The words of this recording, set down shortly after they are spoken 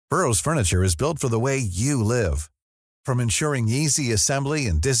Burrow's furniture is built for the way you live. From ensuring easy assembly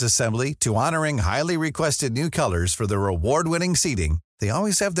and disassembly to honoring highly requested new colors for their award-winning seating, they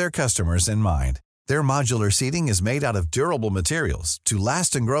always have their customers in mind. Their modular seating is made out of durable materials to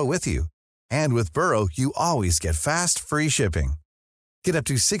last and grow with you. And with Burrow, you always get fast, free shipping. Get up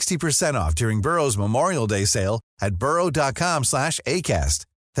to 60% off during Burrow's Memorial Day sale at burrow.com/ACAST.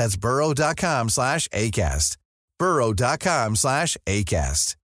 That's burrow.com/ACAST.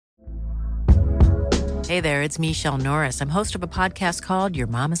 burrow.com/ACAST. Hey there, it's Michelle Norris. I'm host of a podcast called Your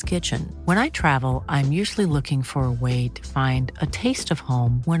Mama's Kitchen. When I travel, I'm usually looking for a way to find a taste of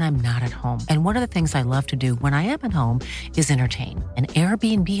home when I'm not at home. And one of the things I love to do when I am at home is entertain. And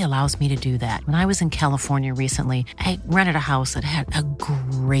Airbnb allows me to do that. When I was in California recently, I rented a house that had a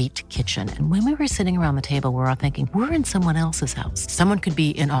great kitchen. And when we were sitting around the table, we were all thinking, we're in someone else's house. Someone could be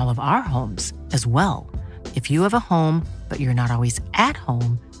in all of our homes as well. If you have a home, but you're not always at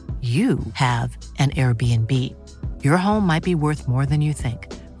home, you have an Airbnb. Your home might be worth more than you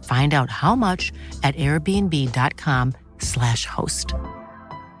think. Find out how much at airbnb.com/host.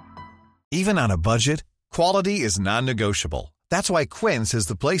 Even on a budget, quality is non-negotiable. That's why Quince is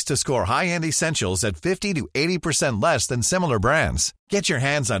the place to score high-end essentials at 50 to 80% less than similar brands. Get your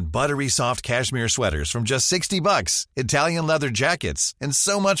hands on buttery soft cashmere sweaters from just $60, Italian leather jackets, and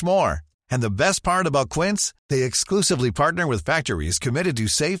so much more. And the best part about Quince, they exclusively partner with factories committed to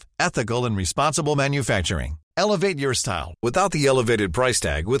safe, ethical, and responsible manufacturing. Elevate your style without the elevated price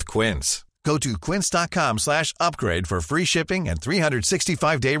tag with Quince. Go to quince.com/upgrade for free shipping and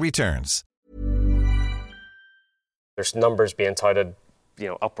 365-day returns. There's numbers being touted,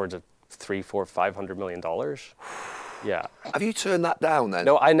 upwards of $300, $400, $500 million. Yeah. Have you turned that down then?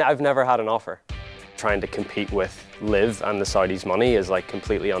 No, I've never had an offer. Trying to compete with LIV and the Saudis' money is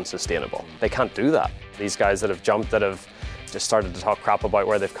completely unsustainable. They can't do that. These guys that have jumped, that have just started to talk crap about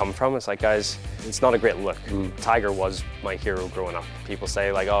where they've come from, it's like, guys, it's not a great look. Tiger was my hero growing up. People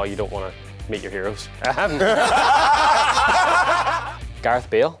say oh, you don't want to meet your heroes. Gareth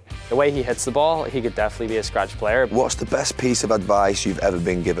Bale, the way he hits the ball, he could definitely be a scratch player. What's the best piece of advice you've ever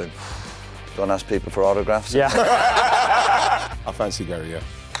been given? Don't ask people for autographs. Yeah. I fancy Gary, yeah.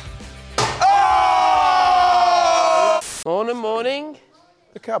 Morning.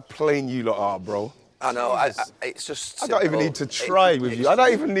 Look how plain you lot are, bro. I know, it's just I don't even need to try with you. I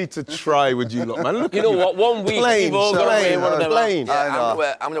don't even need to try with you lot, man. Look you know what? 1 week we've all got to wear one of them. Plain. I'm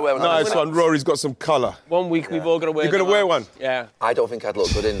going to wear one. Nice one. Rory's got some colour. 1 week we've all got to wear. You're going to wear one? Yeah. I don't think I'd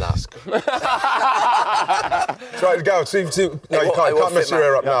look good in that. Try to go. See. No, you can't mess your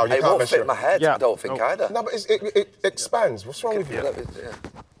hair up now. You it can't won't mess fit your my head. I don't think either. No, but it expands. What's wrong with you? Yeah.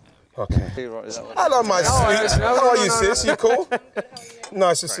 Okay. Hello, my sweet. How are you, sis? You cool?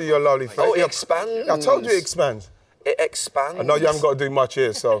 Nice to see your lovely face. Oh, it expands. I told you it expands. It expands. I know you haven't got to do much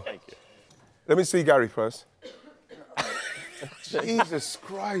here, so. Let me see Gary first. Jesus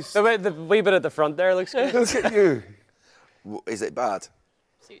Christ. The wee bit at the front there looks good. Look at you. Is it bad?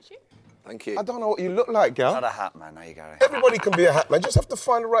 Suits you. Thank you. I don't know what you look like, gal. Not a hat man, are you, Gary? Everybody can be a hat man. Just have to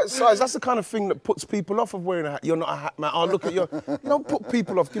find the right size. That's the kind of thing that puts people off of wearing a hat. You're not a hat man. Oh, look at you. You don't put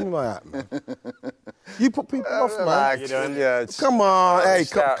people off. Give me my hat, man. You put people off, man. Come on. Hey,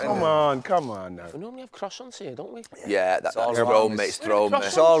 come on now. We normally have croissants here, don't we? Yeah, that's thrown me. It's thrown me.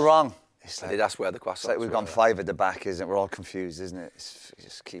 It's all wrong. I did ask where the croissants It's like we've gone 5 at the back, isn't it? We're all confused, isn't it?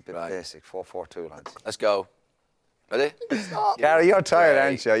 Just keep it basic. 4-4-2, lads. Let's go. Ready? Gary, you're tired,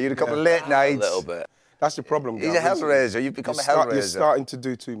 aren't you? You had a couple of late nights. A little bit. That's the problem, Gal. He's a hellraiser. You've become a hellraiser. You're starting to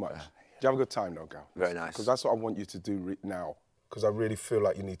do too much. Do you have a good time, though, Gal? Very nice. Because that's what I want you to do now. Because I really feel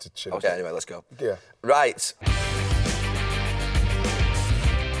like you need to chill. Okay, anyway, let's go. Yeah. Right.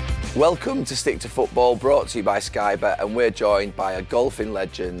 Welcome to Stick to Football, brought to you by Sky Bet, and we're joined by a golfing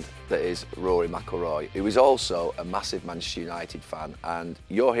legend that is Rory McIlroy, who is also a massive Manchester United fan. And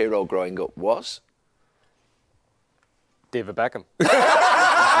your hero growing up was? David Beckham.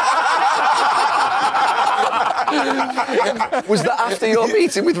 Was that after your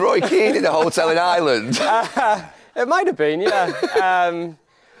meeting with Roy Keane in a hotel in Ireland? It might have been, yeah.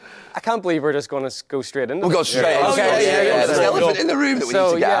 I can't believe we're just going to go straight into it. We'll go straight in. There's an elephant in the room that we need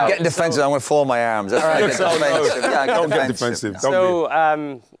to get out. Getting defensive, I'm going to fold my arms. That's right. Don't get defensive. So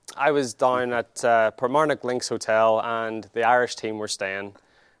I was down at Portmarnock Links Hotel and the Irish team were staying.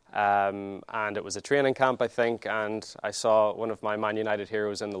 And it was a training camp, I think, and I saw one of my Man United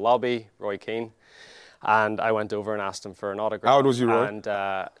heroes in the lobby, Roy Keane, and I went over and asked him for an autograph. How old was you, Roy? And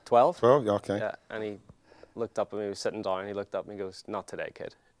 12. 12? Yeah, okay. Yeah, and he looked up at me, he was sitting down, and he looked up and he goes, "Not today,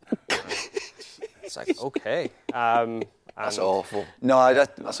 kid." It's like, okay. That's awful. No,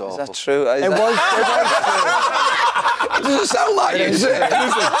 that's awful. Is that true? It was true. It doesn't sound like it. Listen,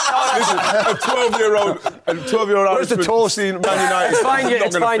 a 12-year-old. Where's the toast? Man United. It's fine.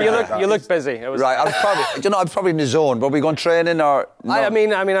 It's fine. You look busy. It was Right, I was probably in the zone. Were we going training or? No? I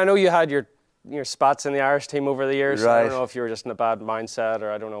mean, I know you had your spats in the Irish team over the years. Right. So I don't know if you were just in a bad mindset or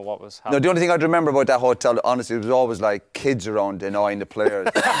I don't know what was happening. No, the only thing I'd remember about that hotel, honestly, it was always like kids around annoying the players.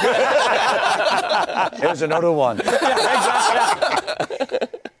 Here's another one. Exactly.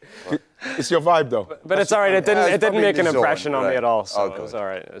 It's your vibe, though. But it's all right. It didn't make an impression on me at all. So Okay. it was all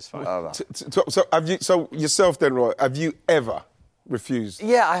right. It was fine. So yourself then, Roy, have you ever refused?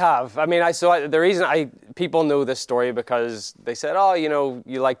 Yeah, I have. I mean, the reason people know this story because they said, oh, you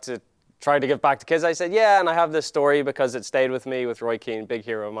like to try to give back to kids. I said, yeah, and I have this story because it stayed with me with Roy Keane, big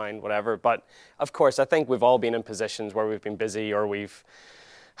hero of mine, whatever. But of course, I think we've all been in positions where we've been busy or we've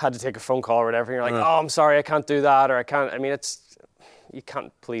had to take a phone call or whatever. And you're like, oh, I'm sorry, I can't do that, or I can't. I mean, you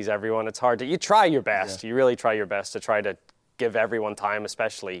can't please everyone. It's hard to. You try your best. Yeah. You really try your best to try to give everyone time,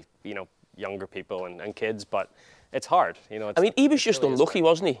 especially younger people and kids. But it's hard, I mean, he was just unlucky,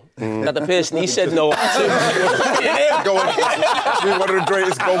 wasn't he? That the person he said no to. He's one of the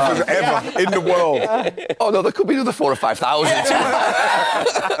greatest golfers ever in the world. Oh no, there could be another 4,000 or 5,000.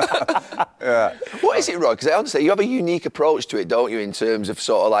 Yeah. What is it, Roy? Because I understand you have a unique approach to it, don't you? In terms of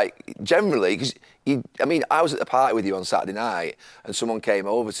sort of like generally, because I was at the party with you on Saturday night, and someone came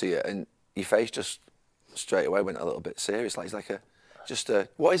over to you, and your face just straight away went a little bit serious. Like it's like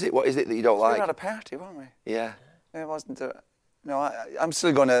what is it? What is it that you don't like? We were at a party, weren't we? Yeah. It wasn't. I'm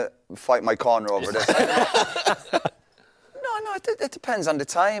still going to fight my corner over this. No, it depends on the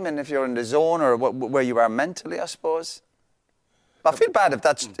time and if you're in the zone or where you are mentally, I suppose. But I feel bad if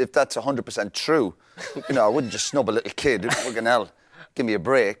that's 100% true. I wouldn't just snub a little kid. Fucking hell, give me a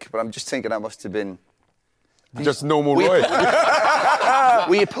break. But I'm just thinking I must have been just normal Roy.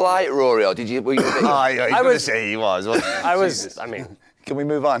 Were you polite, Rory, or did you? Were you I was say he was. I was. I mean. Can we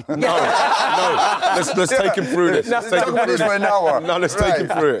move on? No. Let's take him through this. Let's take him through this for an hour. No, let's take him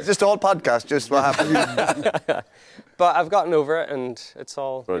through it. Just all podcast, just what happened. But I've gotten over it, and it's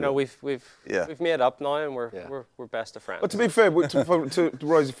all we've made up now, and we're best of friends. But to be fair, to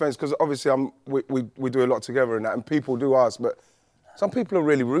Roy's defence, because obviously we do a lot together and that, and people do ask, but some people are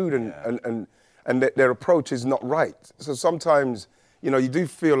really rude and their approach is not right. So sometimes. You do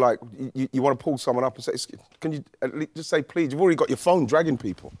feel like you want to pull someone up and say, can you at least just say, please? You've already got your phone dragging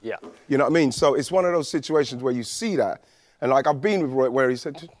people. Yeah. You know what I mean? So it's one of those situations where you see that. And like I've been with Roy where he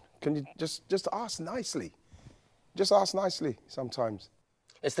said, can you just ask nicely? Just ask nicely sometimes.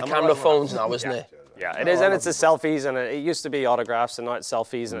 It's the camera phones now, isn't it? Yeah, it is, and it's the selfies, and it used to be autographs, and now it's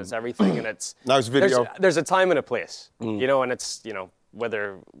selfies, and it's everything, and it's... Now it's video. There's a time and a place, and it's,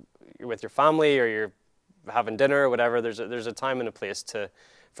 whether you're with your family or you're having dinner or whatever, there's a time and a place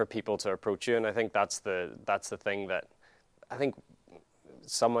for people to approach you, and I think that's the thing that I think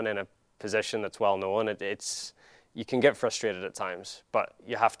someone in a position that's well known, it's you can get frustrated at times, but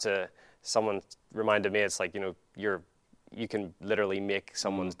you have to. Someone reminded me, it's like you can literally make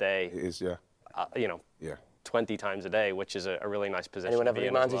someone's day. It is, yeah. 20 times a day, which is a really nice position. Anyone ever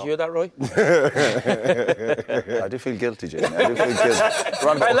reminded you of that, Roy? I do feel guilty, Jamie. I do feel guilty.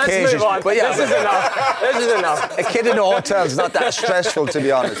 Right, let's move on. But this is enough. This is enough. A kid in a hotel is not that stressful, to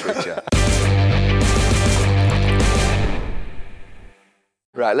be honest with you.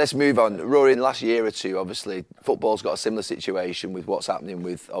 Right, let's move on. Rory, in the last year or two, obviously, football's got a similar situation with what's happening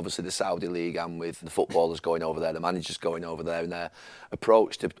with, obviously, the Saudi League and with the footballers going over there, the managers going over there, and their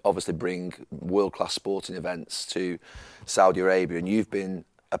approach to, obviously, bring world-class sporting events to Saudi Arabia. And you've been,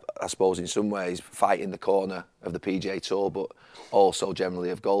 I suppose, in some ways, fighting the corner of the PGA Tour, but also generally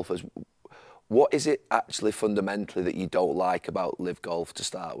of golfers. What is it actually fundamentally that you don't like about LIV Golf to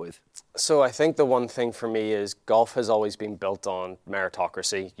start with? So I think the one thing for me is golf has always been built on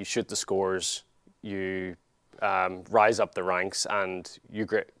meritocracy. You shoot the scores, you rise up the ranks, and you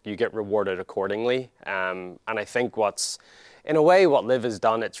get rewarded accordingly. And I think in a way, what LIV has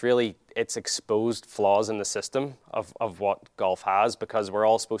done, it's exposed flaws in the system of what golf has, because we're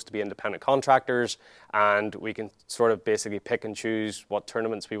all supposed to be independent contractors, and we can sort of basically pick and choose what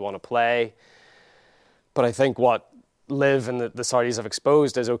tournaments we want to play. But I think what LIV and the Saudis have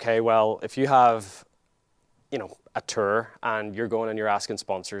exposed is, okay, well, if you have, a tour and you're going and you're asking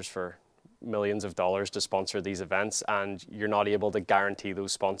sponsors for millions of dollars to sponsor these events, and you're not able to guarantee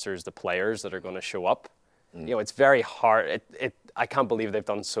those sponsors the players that are going to show up, it's very hard. I can't believe they've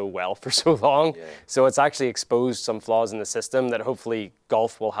done so well for so long. Yeah. So it's actually exposed some flaws in the system that hopefully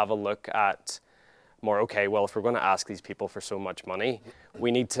golf will have a look at more. Okay, well, if we're going to ask these people for so much money,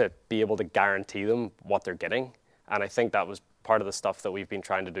 we need to be able to guarantee them what they're getting. And I think that was part of the stuff that we've been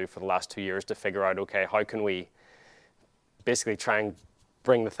trying to do for the last 2 years, to figure out, okay, how can we basically try and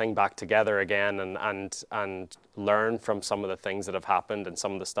bring the thing back together again and learn from some of the things that have happened and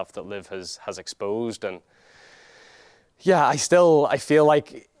some of the stuff that LIV has exposed. And yeah, I feel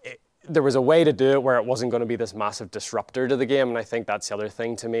like there was a way to do it where it wasn't going to be this massive disruptor to the game. And I think that's the other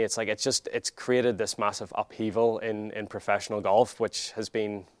thing to me. It's like, it's created this massive upheaval in professional golf, which has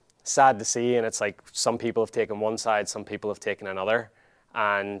been sad to see. And it's like, some people have taken one side, some people have taken another.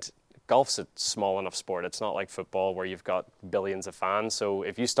 And golf's a small enough sport. It's not like football where you've got billions of fans. So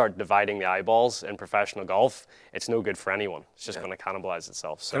if you start dividing the eyeballs in professional golf, it's no good for anyone. It's just going to cannibalize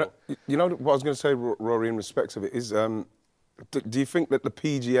itself. So, you know what I was going to say, Rory, in respect of it is, do you think that the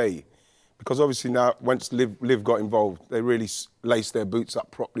PGA, because obviously now once LIV got involved, they really laced their boots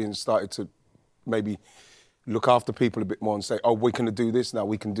up properly and started to maybe look after people a bit more and say, oh, we can do this now,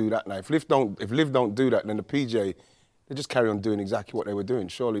 we can do that now. If LIV don't do that, then the PGA, they just carry on doing exactly what they were doing.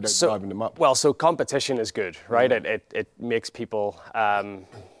 Surely they're driving them up. Well, so competition is good, right? It makes people...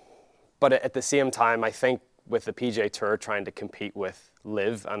 but at the same time, I think with the PGA Tour trying to compete with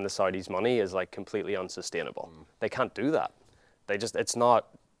LIV and the Saudis' money is like completely unsustainable. They can't do that. It's not...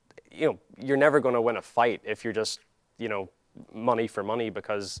 you're never going to win a fight if you're just, money for money,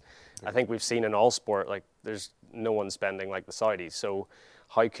 because I think we've seen in all sport, like, there's no one spending like the Saudis. So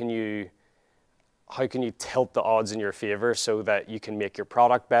how can you tilt the odds in your favor so that you can make your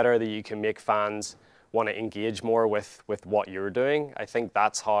product better, that you can make fans want to engage more with what you're doing? I think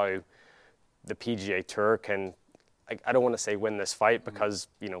that's how the PGA Tour can, I don't want to say win this fight, because,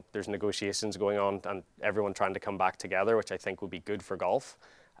 there's negotiations going on and everyone trying to come back together, which I think would be good for golf.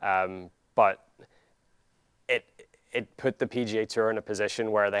 But it put the PGA Tour in a position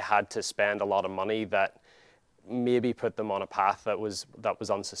where they had to spend a lot of money that maybe put them on a path that was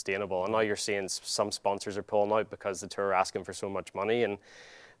unsustainable. And now you're seeing some sponsors are pulling out because the tour are asking for so much money, and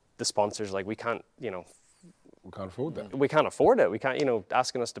the sponsors like, we can't afford that. We can't afford it. We can't,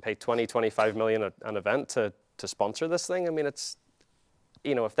 asking us to pay 25 million an event to sponsor this thing. I mean, it's,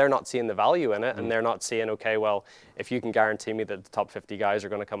 if they're not seeing the value in it and they're not seeing, okay, well, if you can guarantee me that the top 50 guys are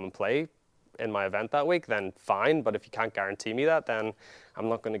going to come and play in my event that week, then fine. But if you can't guarantee me that, then I'm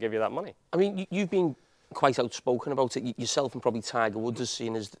not going to give you that money. I mean, you've been quite outspoken about it yourself, and probably Tiger Woods is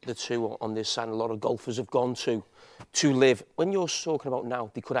seen as the two on this side. A lot of golfers have gone to LIV. When you're talking about now,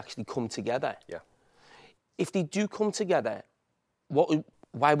 they could actually come together. Yeah. If they do come together,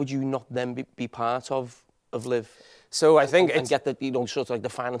 why would you not then be part of LIV? So I think and get the sort of like the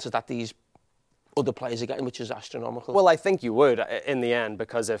finances that these other players are getting, which is astronomical. Well, I think you would in the end,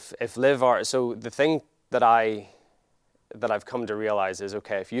 because if LIV are, so the thing that I've come to realize is,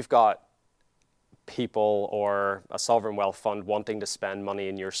 okay, if you've got people or a sovereign wealth fund wanting to spend money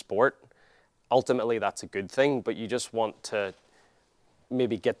in your sport, ultimately that's a good thing, but you just want to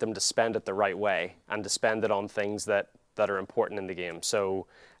maybe get them to spend it the right way and to spend it on things that are important in the game. So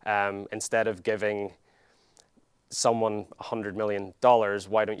instead of giving someone $100 million,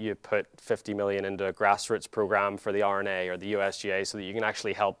 why don't you put 50 million into a grassroots program for the RNA or the USGA, so that you can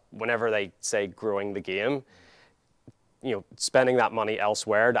actually help whenever they say growing the game, spending that money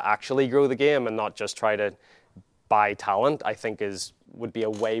elsewhere to actually grow the game and not just try to buy talent, I think would be a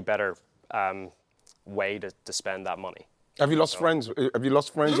way better way to spend that money. Have you lost friends? Have you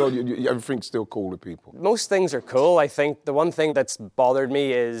lost friends, or everything's still cool with people? Most things are cool. I think the one thing that's bothered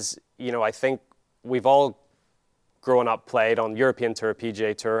me is, I think we've all grown up, played on European Tour,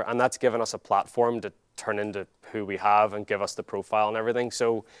 PGA Tour, and that's given us a platform to turn into who we have and give us the profile and everything.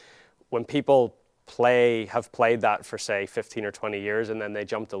 So when people have played that for, say, 15 or 20 years, and then they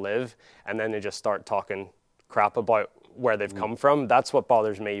jump to LIV, and then they just start talking crap about where they've come from, that's what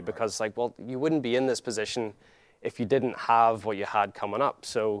bothers me, because like, well, you wouldn't be in this position if you didn't have what you had coming up.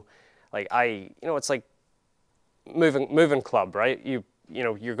 So like it's like moving club, right?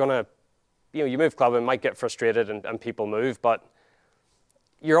 You're gonna, you move club and might get frustrated and people move, but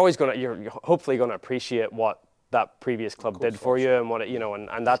you're hopefully gonna appreciate what that previous club did for you, and what it,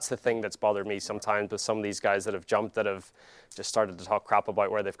 and that's the thing that's bothered me sometimes with some of these guys that have jumped, that have just started to talk crap about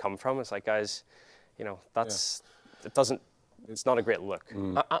where they've come from. It's like, guys, it's not a great look.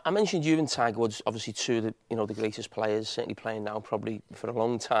 I mentioned you and Tiger Woods, obviously two of the greatest players, certainly playing now, probably for a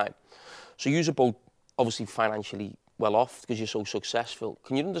long time. So you're both obviously financially well off because you're so successful.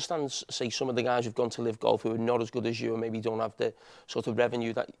 Can you understand, say, some of the guys who've gone to LIV Golf who are not as good as you and maybe don't have the sort of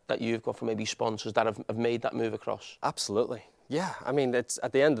revenue that you've got from maybe sponsors that have made that move across? Absolutely. Yeah. I mean, it's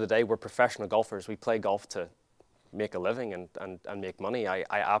at the end of the day, we're professional golfers. We play golf to make a living and make money. I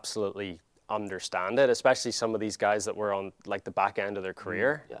absolutely understand it, especially some of these guys that were on like the back end of their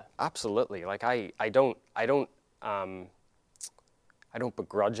career. Yeah. Absolutely. Like I don't I don't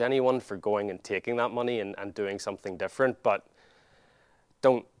begrudge anyone for going and taking that money and doing something different, but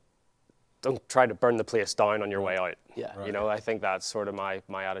don't try to burn the place down on your way out. Yeah. You know, I think that's sort of my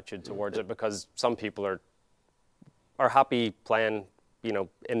attitude towards it, because some people are happy playing, you know,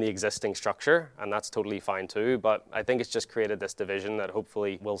 in the existing structure, and that's totally fine too. But I think it's just created this division that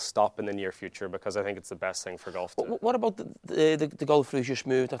hopefully will stop in the near future, because I think it's the best thing for golf. What about the golfer who's just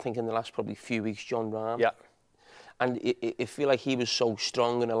moved, I think, in the last probably few weeks, Jon Rahm? Yeah. And I feel like he was so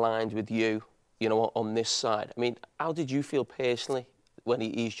strong and aligned with you, you know, on this side. I mean, how did you feel personally when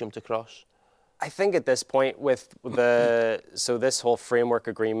he's jumped across? I think at this point with this whole framework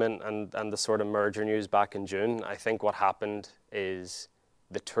agreement and the sort of merger news back in June, I think what happened is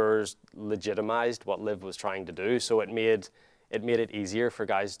the tours legitimized what LIV was trying to do. So it made it easier for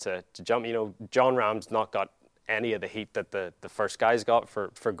guys to jump. You know, Jon Rahm's not got any of the heat that the first guys got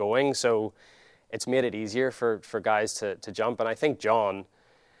for going. So it's made it easier for guys to jump. And I think Jon,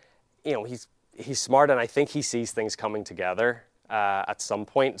 you know, he's smart, and I think he sees things coming together at some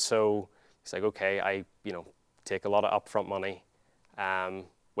point. So he's like, okay, I, you know, take a lot of upfront money,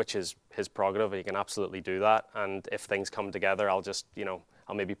 which is his prerogative. He can absolutely do that. And if things come together, I'll just, you know,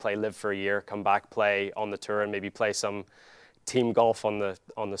 I'll maybe play LIV for a year, come back, play on the tour, and maybe play some team golf on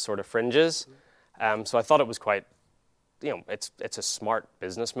the sort of fringes. So I thought it was quite, you know, it's a smart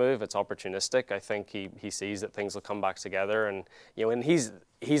business move. It's opportunistic. I think he sees that things will come back together, and you know, and he's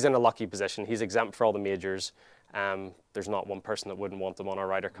in a lucky position. He's exempt for all the majors. There's not one person that wouldn't want him on our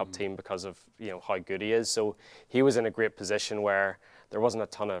Ryder Cup team because of, you know, how good he is. So he was in a great position where there wasn't a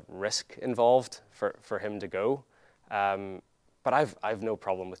ton of risk involved for him to go. But I've no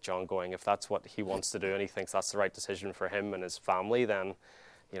problem with Jon going. If that's what he wants to do and he thinks that's the right decision for him and his family, then,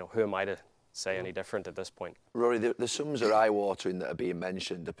 you know, who am I to say any different at this point? Rory, the sums are eye-watering that are being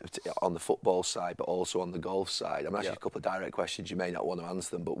mentioned on the football side, but also on the golf side. I'm asking you a couple of direct questions. You may not want to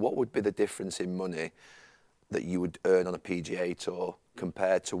answer them, but what would be the difference in money that you would earn on a PGA tour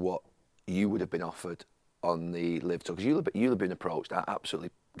compared to what you would have been offered on the LIV tour? Because you'll have been approached,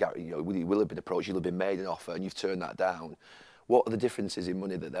 absolutely, you know, you will have been approached, you'll have been made an offer, and you've turned that down. What are the differences in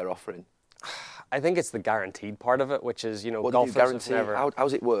money that they're offering? I think it's the guaranteed part of it, which is, you know, what golfers do you guarantee? have never... How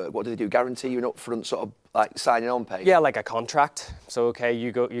does it work? What do they do? Guarantee you an upfront sort of like signing on pay? Yeah, like a contract. So, okay,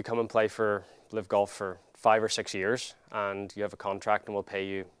 you come and play for LIV Golf for 5 or 6 years, and you have a contract, and we'll pay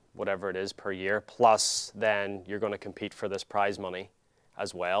you whatever it is per year. Plus, then you're going to compete for this prize money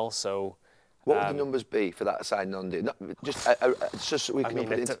as well. So, what would the numbers be for that signing on deal? Just so we can. I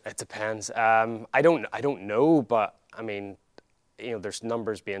mean, it depends. I don't know, but I mean, you know, there's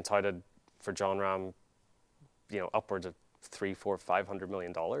numbers being touted for Jon Rahm, you know, upwards of $300, $400, $500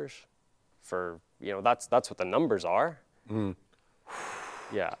 million for, you know, that's what the numbers are. Mm.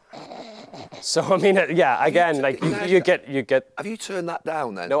 Yeah. So I mean, yeah. Again, like you get. Have you turned that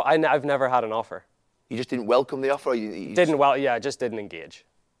down then? No, I've never had an offer. You just didn't welcome the offer. Or you didn't. Well, yeah, I just didn't engage.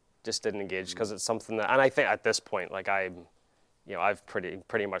 Because it's something that, and I think at this point, like you know, I've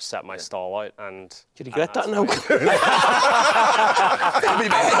pretty much set my stall out, and do you regret that now?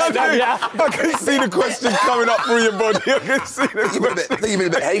 I can see the question coming up through your body. I can see the question. I think you've been a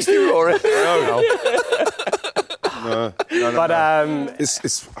bit hasty, Rory. No. But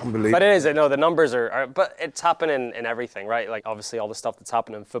it's unbelievable. But it is. No, the numbers are. But it's happening in everything, right? Like obviously all the stuff that's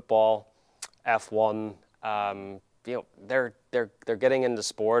happening in football, F1. You know, they're getting into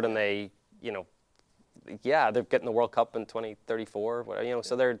sport, and they, you know, yeah, they're getting the World Cup in 2034. Whatever, you know,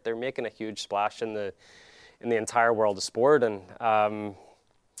 so they're making a huge splash in the entire world of sport, and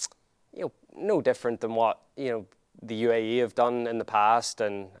you know, no different than what, you know, the UAE have done in the past,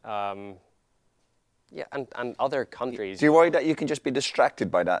 and yeah, and other countries. Do you worry that you can just be distracted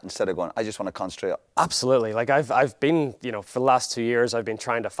by that instead of going, I just want to concentrate? Absolutely. Like I've been, you know, for the last 2 years, I've been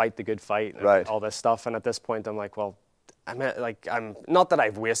trying to fight the good fight and all this stuff. And at this point, I'm like, well, I'm not that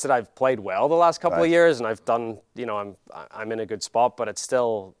I've wasted. I've played well the last couple of years, and I've done, you know, I'm in a good spot. But it's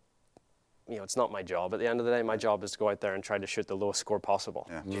still, you know, it's not my job. At the end of the day, my job is to go out there and try to shoot the lowest score possible.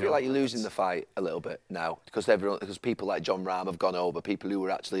 Yeah. Do you feel like you're losing the fight a little bit now because people like Jon Rahm have gone over, people who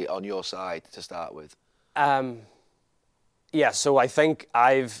were actually on your side to start with? Yeah, so I think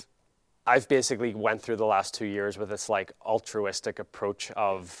I've basically went through the last 2 years with this like altruistic approach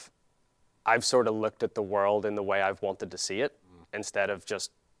of I've sort of looked at the world in the way I've wanted to see it instead of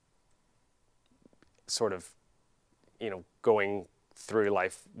just sort of, you know, going through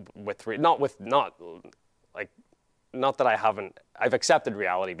life not that I've accepted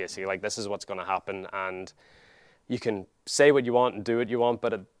reality basically, like this is what's going to happen, and you can say what you want and do what you want,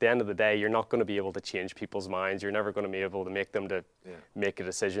 but at the end of the day, you're not going to be able to change people's minds. You're never going to be able to make them to make a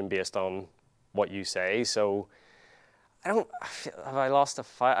decision based on what you say. So Have I lost a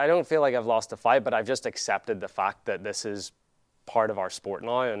fight? I don't feel like I've lost a fight, but I've just accepted the fact that this is part of our sport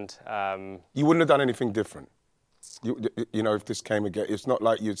now. And you wouldn't have done anything different. You know, if this came again, it's not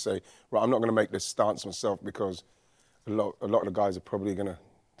like you'd say, right, I'm not going to make this stance myself because a lot of the guys are probably going to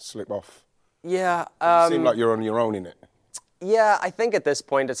slip off. Yeah. You seem like you're on your own in it. Yeah, I think at this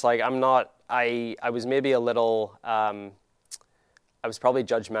point it's like I'm not. I was maybe a little. I was probably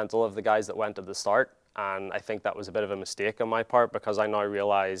judgmental of the guys that went at the start. And I think that was a bit of a mistake on my part because I now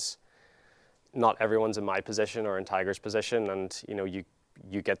realise not everyone's in my position or in Tiger's position. And, you know, you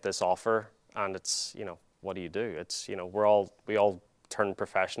get this offer and it's, you know, what do? It's, you know, we all turn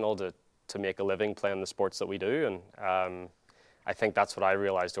professional to make a living playing the sports that we do. And I think that's what I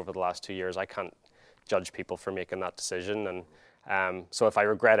realised over the last 2 years. I can't judge people for making that decision. And so if I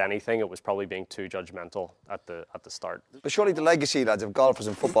regret anything, it was probably being too judgmental at the start. But surely the legacy, lads, of golfers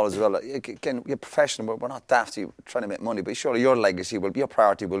and footballers as well, again, you're professional, we're not daft, you're trying to make money, but surely your legacy your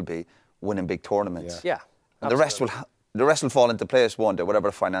priority will be winning big tournaments. Yeah. And the rest will fall into place one day, whatever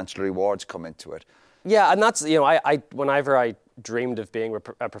the financial rewards come into it. Yeah, and that's, you know, whenever I dreamed of being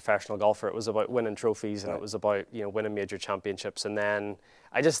a professional golfer, it was about winning trophies and it was about, you know, winning major championships. And then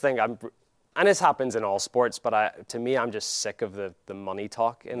I just think and this happens in all sports, but to me, I'm just sick of the money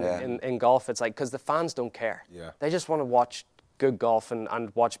talk in golf. It's like, because the fans don't care. Yeah. They just want to watch good golf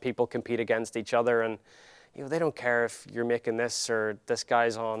and watch people compete against each other. And, you know, they don't care if you're making this or this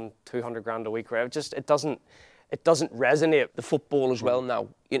guy's on 200 grand a week. Right? It doesn't resonate. The football as well now,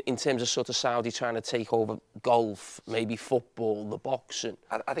 in terms of sort of Saudi trying to take over golf, maybe football, the boxing.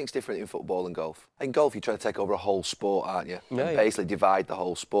 I think it's different in football and golf. In golf, you're trying to take over a whole sport, aren't you? Yeah, and basically divide the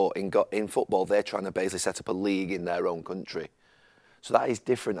whole sport. In football, they're trying to basically set up a league in their own country. So that is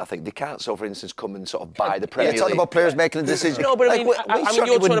different, I think. They can't, so for instance, come and sort of buy the Premier League. You're talking about players making a decision. No, but I mean, we you're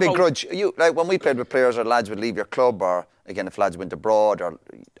certainly wouldn't talking begrudge. Like when we played with players or lads would leave your club, or again, if lads went abroad, or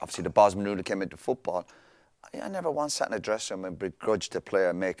obviously the Bosman rule came into football. I never once sat in a dressing room and begrudged a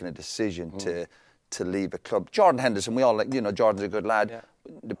player making a decision to leave a club. Jordan Henderson, we all like, you know, Jordan's a good lad.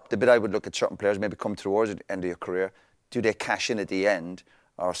 Yeah. The bit I would look at certain players, maybe come towards the end of your career, do they cash in at the end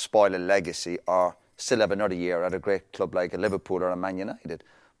or spoil a legacy or still have another year at a great club like a Liverpool or a Man United?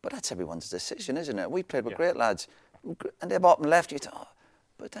 But that's everyone's decision, isn't it? We played with great lads and they've up and left. You thought,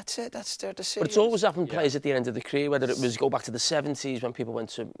 but that's it, that's their decision. But it's always happened players at the end of the career, whether it was go back to the 70s when people went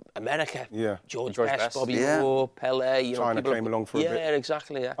to America. Yeah. George Best, Bobby Moore, Pelé. You China know, came along for a bit. Yeah,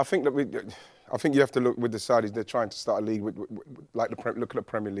 exactly. Yeah. I think you have to look with the Saudis. They're trying to start a league with like look at the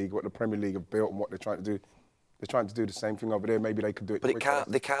Premier League, what the Premier League have built and what they're trying to do. They're trying to do the same thing over there. Maybe they could do it. But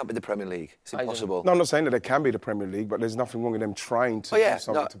they can't be the Premier League. It's impossible. No, I'm not saying that they can be the Premier League, but there's nothing wrong with them trying to do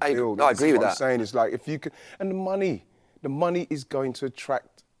something to build. No, I agree with that. What I'm saying is like if you could, and the money is going to attract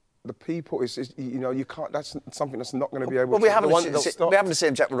the people. It's you know, you can't. That's something that's not going to be able. Well, to... we having the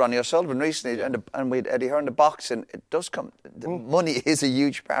same chat with Ronnie O'Sullivan recently, and we had Eddie Hearn in the box, and it does come. The money is a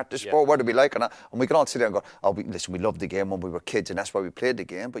huge part of the sport, whether we like it or not. And we can all sit there and go, "Oh, listen, we loved the game when we were kids, and that's why we played the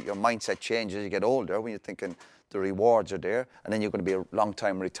game." But your mindset changes as you get older when you're thinking the rewards are there, and then you're going to be a long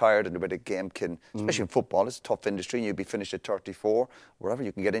time retired, and the way the game can, especially in football, it's a tough industry, and you'll be finished at 34, wherever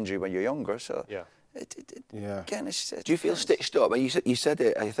you can get injured when you're younger. So. Yeah. Again, do you feel stitched up? You said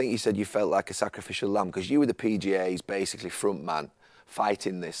it. I think you said you felt like a sacrificial lamb because you were the PGA's basically front man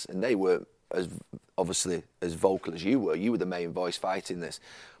fighting this, and they were as obviously as vocal as you were. You were the main voice fighting this,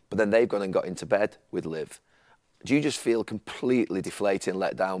 but then they've gone and got into bed with LIV. Do you just feel completely deflated and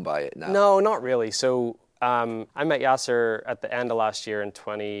let down by it now? No, not really. So I met Yasser at the end of last year in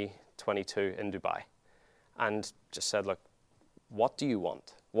 2022 in Dubai, and just said, "Look, what do you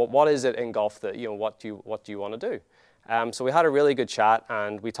want? What is it in golf that, you know, what do you want to do?" So we had a really good chat,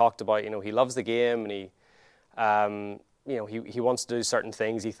 and we talked about, you know, he loves the game, and he, you know, he wants to do certain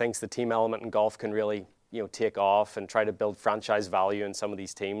things. He thinks the team element in golf can really, you know, take off and try to build franchise value in some of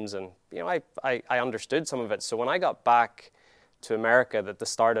these teams. And, you know, I understood some of it. So when I got back to America at the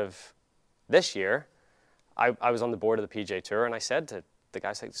start of this year, I was on the board of the PGA Tour, and I said to the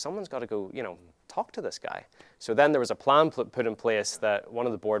guys, like, someone's got to go, you know, talk to this guy. So then there was a plan put in place that one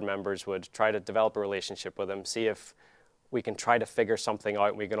of the board members would try to develop a relationship with him, see if we can try to figure something out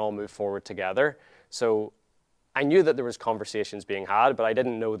and we can all move forward together. So I knew that there was conversations being had, but I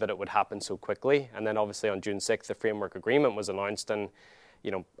didn't know that it would happen so quickly. And then obviously on June 6th, the framework agreement was announced, and,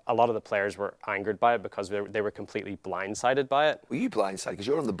 you know, a lot of the players were angered by it because they were completely blindsided by it. Were you blindsided? Because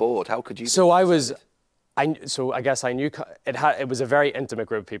you're on the board. How could you? So I guess I knew it was a very intimate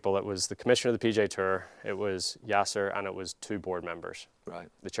group of people. It was the commissioner of the PGA Tour, it was Yasser, and it was two board members. Right.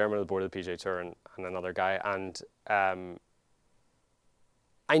 The chairman of the board of the PGA Tour and another guy. And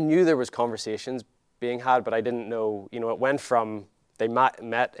I knew there was conversations being had, but I didn't know, it went from, they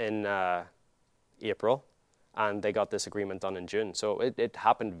met in April, and they got this agreement done in June. So it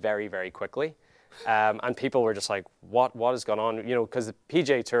happened very, very quickly. And people were just like, what has gone on? Because the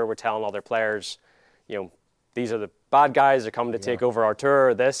PGA Tour were telling all their players, these are the bad guys, they're coming to take over our tour,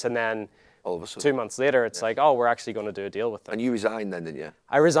 or this, and then all of a sudden, 2 months later, it's like, oh, we're actually going to do a deal with them. And you resigned then, didn't you?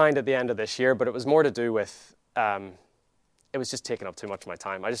 I resigned at the end of this year, but it was more to do with, it was just taking up too much of my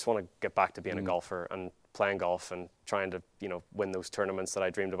time. I just want to get back to being a golfer and playing golf and trying to, win those tournaments that I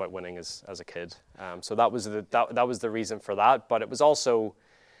dreamed about winning as a kid. So that was the reason for that. But it was also,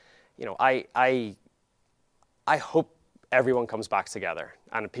 I hope everyone comes back together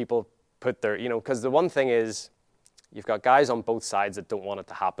and people put their, because the one thing is, you've got guys on both sides that don't want it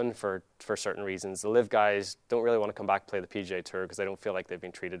to happen for certain reasons. The LIV guys don't really want to come back and play the PGA Tour because they don't feel like they've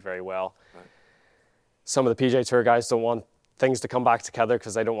been treated very well. Right. Some of the PGA Tour guys don't want things to come back together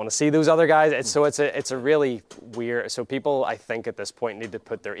because they don't want to see those other guys. So it's a really weird. So people, I think, at this point need to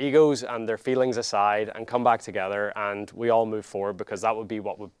put their egos and their feelings aside and come back together, and we all move forward, because that would be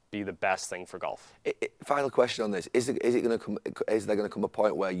what would be the best thing for golf. Final question on this: is there going to come a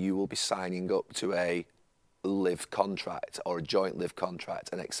point where you will be signing up to a LIV contract or a joint LIV contract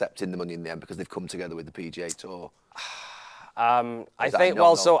and accepting the money in the end because they've come together with the PGA Tour? I think,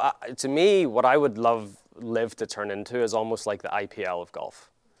 well, so to me, what I would love LIV to turn into is almost like the IPL of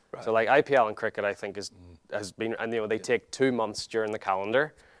golf. Right. So like IPL in cricket, I think has been, and they take 2 months during the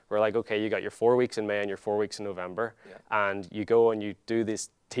calendar. We're like, okay, you got your 4 weeks in May and your 4 weeks in November, and you go and you do this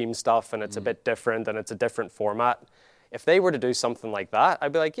team stuff, and it's a bit different and it's a different format. If they were to do something like that,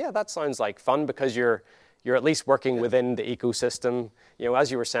 I'd be like, yeah, that sounds like fun, because you're at least working within the ecosystem.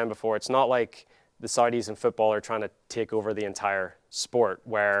 As you were saying before, it's not like the Saudis in football are trying to take over the entire sport,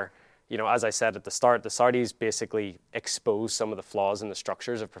 where, as I said at the start, the Saudis basically expose some of the flaws in the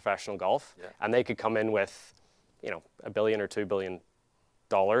structures of professional golf, and they could come in with, $1 billion or $2 billion,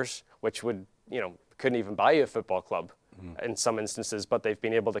 which would, couldn't even buy you a football club in some instances, but they've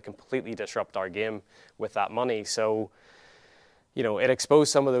been able to completely disrupt our game with that money. So, it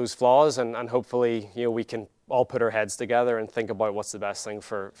exposed some of those flaws, and hopefully, we can all put our heads together and think about what's the best thing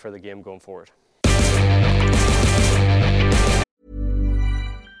for the game going forward.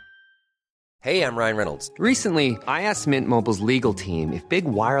 Hey, I'm Ryan Reynolds. Recently, I asked Mint Mobile's legal team if big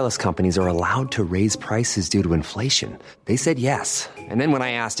wireless companies are allowed to raise prices due to inflation. They said yes. And then when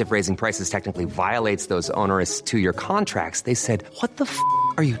I asked if raising prices technically violates those onerous 2-year contracts, they said, "What the f***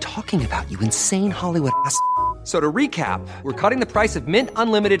 are you talking about, you insane Hollywood ass?" So to recap, we're cutting the price of Mint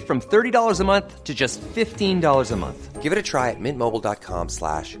Unlimited from $30 a month to just $15 a month. Give it a try at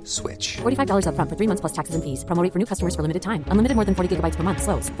mintmobile.com/switch. $45 up front for 3 months plus taxes and fees. Promo rate for new customers for limited time. Unlimited more than 40 gigabytes per month.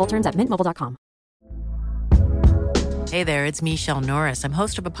 Slows full terms at mintmobile.com. Hey there, it's Michelle Norris. I'm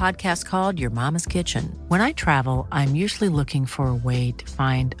host of a podcast called Your Mama's Kitchen. When I travel, I'm usually looking for a way to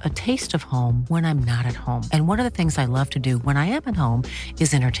find a taste of home when I'm not at home. And one of the things I love to do when I am at home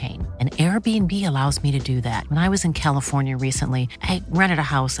is entertain. And Airbnb allows me to do that. When I was in California recently, I rented a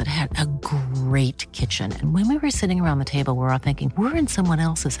house that had a great kitchen. And when we were sitting around the table, we were all thinking, we're in someone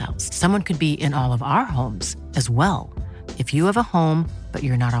else's house. Someone could be in all of our homes as well. If you have a home, but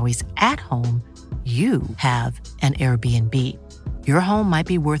you're not always at home, you have an Airbnb. Your home might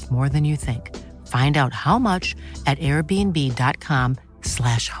be worth more than you think. Find out how much at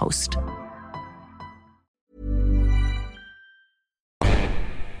airbnb.com/host. I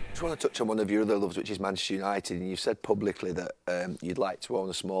just want to touch on one of your other loves, which is Manchester United. And you've said publicly that you'd like to own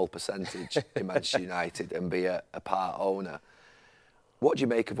a small percentage in Manchester United and be a part owner. What do you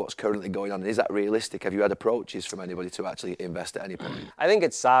make of what's currently going on? Is that realistic? Have you had approaches from anybody to actually invest at any point? I think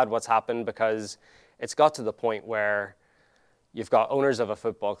it's sad what's happened, because it's got to the point where you've got owners of a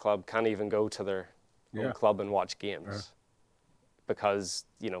football club can't even go to their own club and watch games because,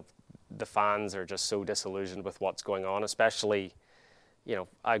 the fans are just so disillusioned with what's going on, especially,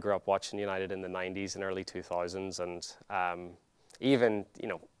 I grew up watching United in the 90s and early 2000s, and even,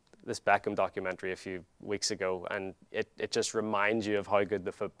 this Beckham documentary a few weeks ago, and it just reminds you of how good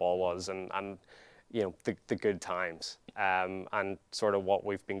the football was and the good times, and sort of what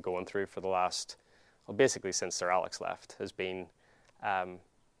we've been going through for the last, basically since Sir Alex left, has been, and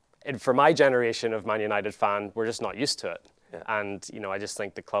for my generation of Man United fan, we're just not used to it. Yeah. And, I just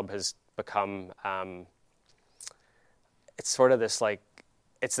think the club has become, it's sort of this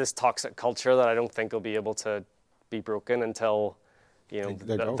it's this toxic culture that I don't think will be able to be broken until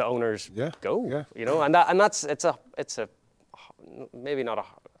the owners go, and that's it's a maybe not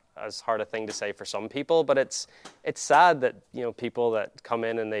as hard a thing to say for some people, but it's sad that people that come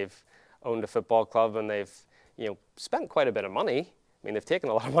in and they've owned a football club and they've spent quite a bit of money I mean, they've taken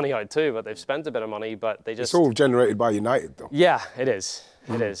a lot of money out too, but they've spent a bit of money, but they just... It's all generated by United, though. Yeah, it is.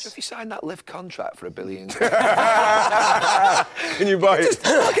 It is. So if you sign that LIV contract for $1 billion... Can you buy it?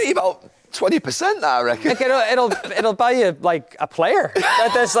 I'll get you about 20%, I reckon. Like, it'll buy you, like, a player.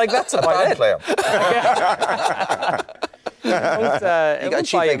 That's about it. Player. You You got a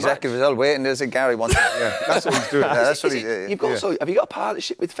chief executive as well waiting. There's a Gary wants. Yeah, that's what he's doing. That's what he. You've got have you got a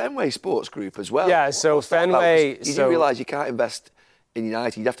partnership with Fenway Sports Group as well? Yeah, so What's that Fenway... about? You do realise you can't invest in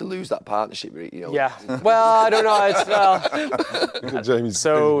United. You'd have to lose that partnership, you know. Yeah. Well, I don't know.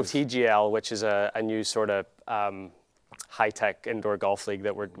 So TGL, which is a new sort of high-tech indoor golf league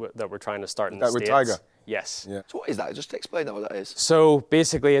that we're trying to start in the States. That with Tiger? Yes. Yeah. So what is that? Just explain what that is. So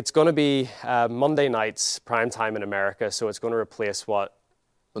basically, it's going to be Monday nights, prime time in America. So it's going to replace what,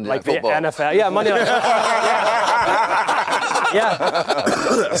 Monday like Night Football. the NFL. Yeah, Monday night.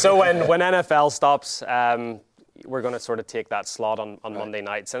 Yeah. So when NFL stops, we're going to sort of take that slot on Monday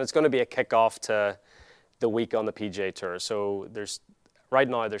nights, and it's going to be a kickoff to the week on the PGA Tour. So right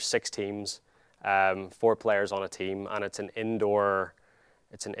now there's 6 teams, 4 players on a team, and it's an indoor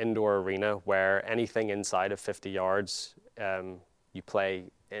arena where anything inside of 50 yards, you play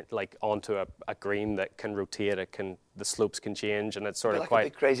like onto a green that can rotate. The slopes can change, and it's sort of like quite a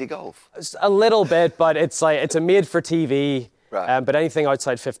bit crazy golf. It's a little bit, but it's a made for TV. Right. But anything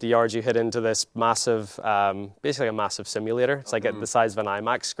outside 50 yards, you hit into this massive, basically a massive simulator. It's like the size of an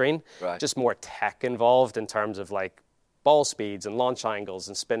IMAX screen. Right. Just more tech involved in terms of like ball speeds and launch angles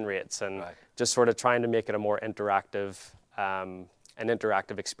and spin rates, and just sort of trying to make it a more interactive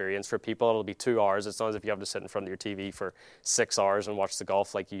experience for people. It'll be 2 hours. It's not as if you have to sit in front of your TV for 6 hours and watch the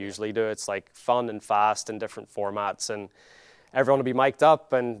golf like you usually do. It's like fun and fast in different formats, and everyone will be mic'd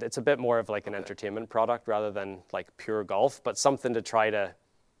up, and it's a bit more of like an entertainment product rather than like pure golf, but something to try to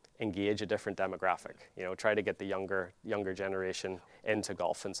engage a different demographic, try to get the younger generation into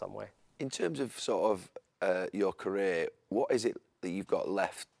golf in some way. In terms of sort of your career, what is it that you've got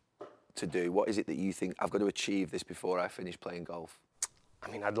left to do? What is it that you think, I've got to achieve this before I finish playing golf? I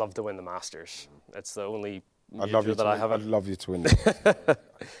mean, I'd love to win the Masters. It's the only I'd love you that I haven't. I'd love you to win.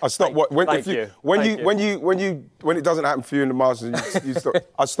 I stop when it doesn't happen for you in the Masters. You stop.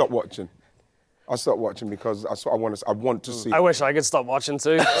 I stop watching. I stop watching because I want to see. I wish I could stop watching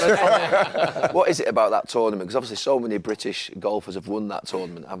too. What is it about that tournament? Because obviously so many British golfers have won that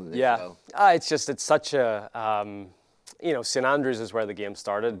tournament, haven't they? Yeah. Well? It's such a St Andrews is where the game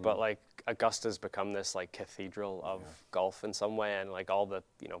started, but like Augusta's become this like cathedral of golf in some way, and like all the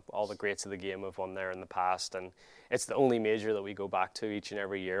greats of the game have won there in the past, and it's the only major that we go back to each and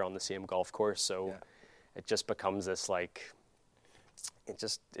every year on the same golf course. So it just becomes this like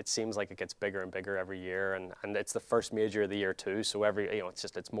it seems like it gets bigger and bigger every year, and it's the first major of the year too. So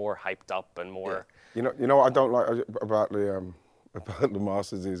it's more hyped up and more. You know what I don't like about the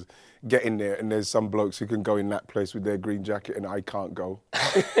Masters is getting there and there's some blokes who can go in that place with their green jacket and I can't go.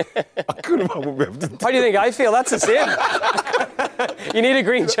 I wouldn't be able to. How do you think I feel? That's the same. You need a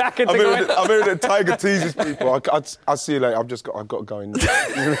green jacket to go in. I'm hearing that Tiger teases people. I see you later. I've got to go in.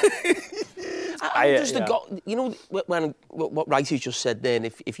 When what Righty's just said then,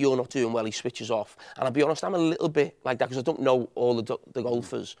 if you're not doing well, he switches off. And I'll be honest, I'm a little bit like that because I don't know all the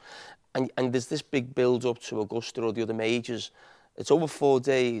golfers. And there's this big build-up to Augusta or the other majors. It's over 4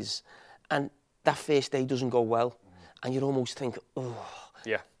 days, and that first day doesn't go well. And you almost think, oh.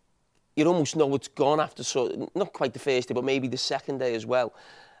 Yeah. You almost know it's gone after, not quite the first day, but maybe the second day as well.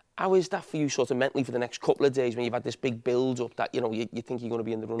 How is that for you sort of mentally for the next couple of days when you've had this big build-up that, you think you're going to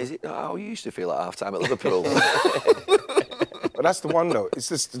be in the run? Is it not how you used to feel at half-time at Liverpool? But that's the one, though. It's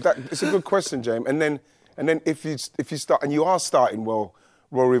just it's a good question, James. And then if you start, and you are starting well,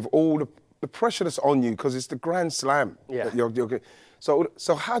 Rory, with all the pressure that's on you, because it's the Grand Slam. Yeah. That you're so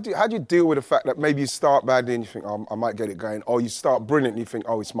how do you deal with the fact that maybe you start badly and you think, oh, I might get it going, or you start brilliant and you think,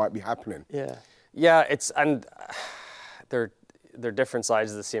 oh, this might be happening? Yeah, they're different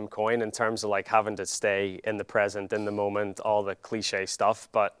sides of the same coin in terms of like having to stay in the present, in the moment, all the cliche stuff.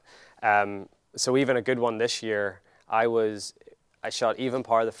 But so even a good one this year, I shot even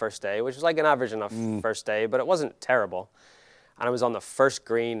par the first day, which was like an average enough first day, but it wasn't terrible. And I was on the first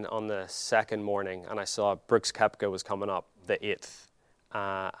green on the second morning, and I saw Brooks Koepka was coming up the 8th.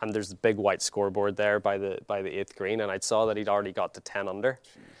 And there's the big white scoreboard there by the 8th green, and I saw that he'd already got to 10 under.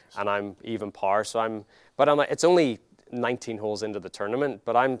 Jeez. And I'm even par, I'm like, it's only 19 holes into the tournament,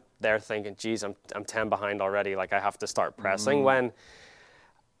 but I'm there thinking, geez, I'm 10 behind already, like I have to start pressing, when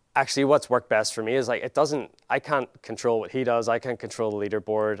actually what's worked best for me is like I can't control what he does, I can't control the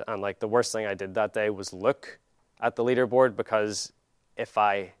leaderboard, and like the worst thing I did that day was look at the leaderboard, because if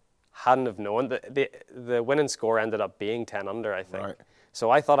I hadn't have known that the winning score ended up being 10 under, I think. Right. So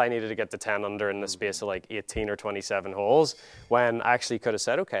I thought I needed to get to 10 under in the space of like 18 or 27 holes, when I actually could have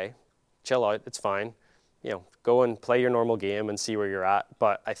said, okay, chill out, it's fine. Go and play your normal game and see where you're at.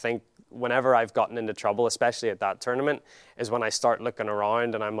 But I think whenever I've gotten into trouble, especially at that tournament, is when I start looking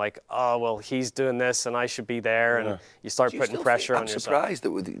around and I'm like, oh, well, he's doing this and I should be there. And you start putting pressure on yourself. I'm surprised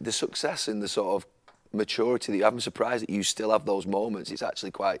that with the success and the sort of maturity that you have, I'm surprised that you still have those moments. It's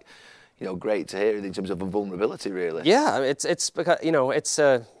actually quite, great to hear in terms of a vulnerability, really. Yeah, it's because, it's,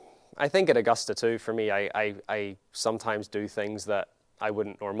 I think at Augusta too, for me, I sometimes do things that I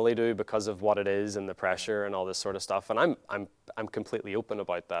wouldn't normally do because of what it is and the pressure and all this sort of stuff. And I'm completely open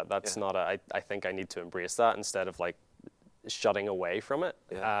about that. That's not I think I need to embrace that instead of like shutting away from it.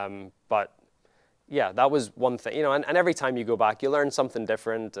 Yeah. But yeah, that was one thing, and every time you go back, you learn something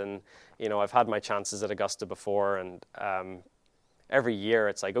different. And, I've had my chances at Augusta before, and every year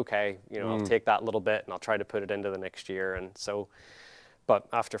it's like, okay, I'll take that little bit and I'll try to put it into the next year. And so, but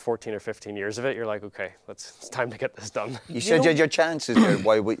after 14 or 15 years of it, you're like, okay, it's time to get this done. You said you had your chances there.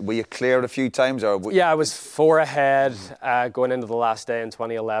 Why, were you cleared a few times? Yeah, I was 4 ahead going into the last day in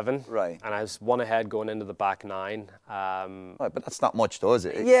 2011. Right. And I was 1 ahead going into the back 9. Right, but that's not much though, is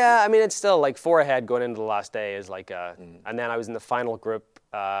it? Yeah, I mean, it's still like 4 ahead going into the last day is like and then I was in the final group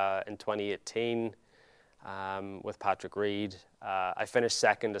in 2018 with Patrick Reed. I finished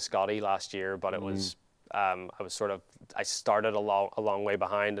second to Scotty last year, but it was... I started a long way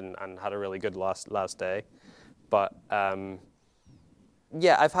behind and had a really good last day. But,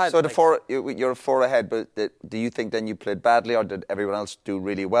 yeah, I've had... So you're 4 ahead, but do you think then you played badly, or did everyone else do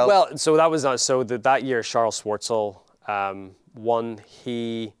really well? Well, so that was... that year, Charles Schwartzel won.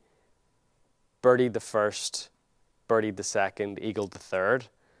 He birdied the first, birdied the second, eagled the third.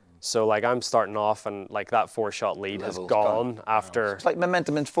 So, like, I'm starting off and, like, that 4-shot lead has gone after... It's like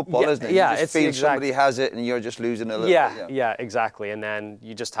momentum in football, isn't it? Yeah, you just feel somebody has it and you're just losing a little bit. Yeah, exactly. And then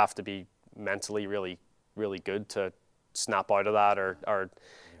you just have to be mentally really, really good to snap out of that or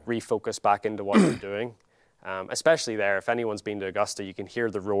refocus back into what you're doing. Especially there, if anyone's been to Augusta, you can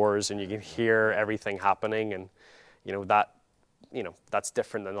hear the roars and you can hear everything happening, and, that's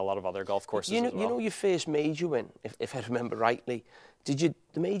different than a lot of other golf courses as well. You know your first major win, if I remember rightly. The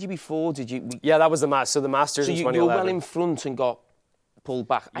major before, Yeah, that was the Masters. So the Masters in 2011. So you were well in front and got pulled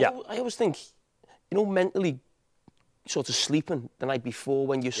back. Yeah. I always think, mentally sort of sleeping the night before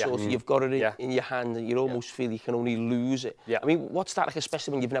when you you've got it in your hand and you almost feel you can only lose it. Yeah. I mean, what's that like,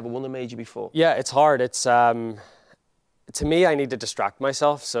 especially when you've never won a major before? Yeah, it's hard. It's to me, I need to distract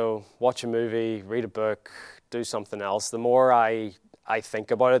myself. So watch a movie, read a book, do something else. The more I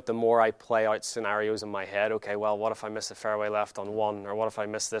think about it, the more I play out scenarios in my head. Okay, well, what if I miss a fairway left on 1? Or what if I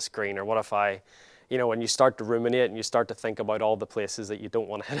miss this green? Or what if I, when you start to ruminate and you start to think about all the places that you don't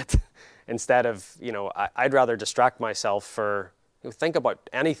want to hit it, instead of, I'd rather distract myself think about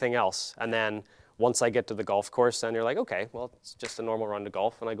anything else. And then once I get to the golf course, then you're like, okay, well, it's just a normal round of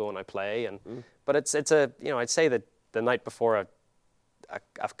golf, and I go and I play. But it's I'd say that the night before a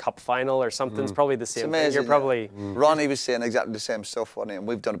cup final or something's probably the same thing. You're probably... Ronnie was saying exactly the same stuff, wasn't he? And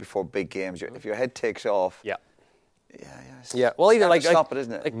we've done it before big games. If your head takes off... Yeah. Yeah. Well, even like... stop it,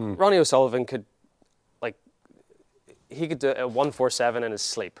 isn't it? Like Ronnie O'Sullivan could... He could do a 147 in his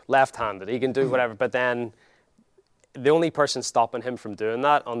sleep, left-handed. He can do whatever, but then the only person stopping him from doing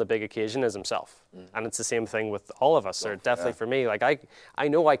that on the big occasion is himself. And it's the same thing with all of us, or definitely for me. Like, I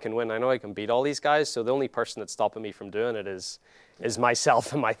know I can win. I know I can beat all these guys, so the only person that's stopping me from doing it is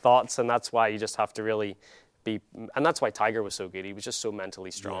myself and my thoughts, and that's why you just have to really be... And that's why Tiger was so good. He was just so mentally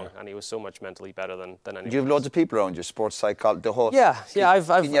strong, and he was so much mentally better than anyone. Do you have loads of people around you, sports psychology, the whole... Yeah, I've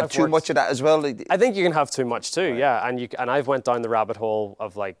Can you have too much of that as well? I think you can have too much too, yeah. And I've went down the rabbit hole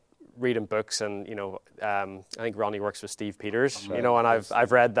of, like, reading books, and I think Ronnie works with Steve Peters, and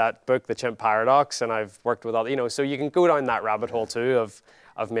I've read that book, The Chimp Paradox, and I've worked with other, so you can go down that rabbit hole too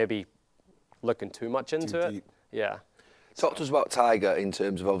of maybe looking too much into it. Deep. Yeah. Talk to us about Tiger in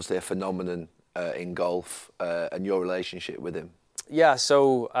terms of obviously a phenomenon in golf and your relationship with him. Yeah,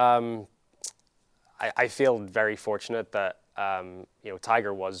 so I feel very fortunate that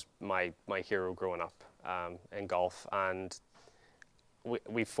Tiger was my hero growing up in golf, and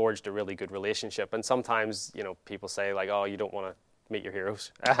we forged a really good relationship. And sometimes people say, like, oh, you don't want to meet your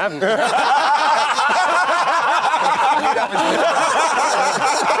heroes. Good.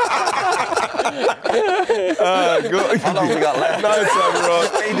 How long we got left? Nice one, Ross.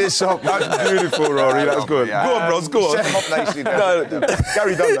 Speed this up. That's beautiful, Rory. That's good. Yeah. Go on, Ross. Go on. Set him up nicely.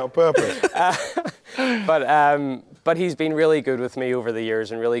 Gary done that on purpose. But he's been really good with me over the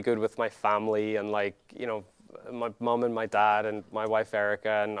years, and really good with my family, and my mum and my dad and my wife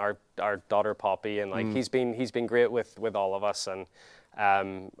Erica and our daughter Poppy, and like he's been great with all of us, and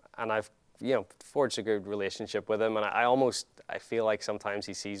I've forged a good relationship with him, and I feel like sometimes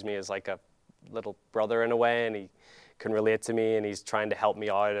he sees me as like a little brother in a way, and he can relate to me, and he's trying to help me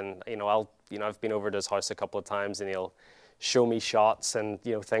out, and I've been over to his house a couple of times, and he'll show me shots and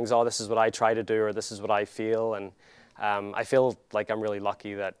things. Oh, this is what I try to do, or this is what I feel, and I feel like I'm really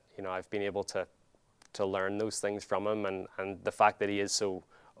lucky that I've been able to learn those things from him, and the fact that he is so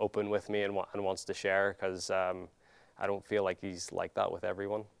open with me and wants to share, because I don't feel like he's like that with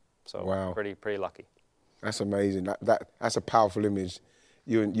everyone. So wow. pretty lucky. That's amazing. That's a powerful image.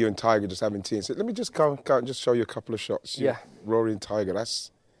 You and Tiger just having tea and say, let me just come and just show you a couple of shots. Yeah. Rory and Tiger,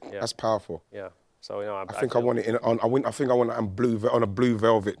 that's powerful. Yeah. So I think I want it I think I want it on a blue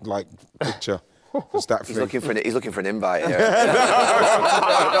velvet like picture. Just that he's looking for an invite here.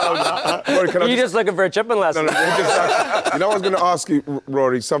 You're just looking for a chipping lesson. No, I was going to ask you,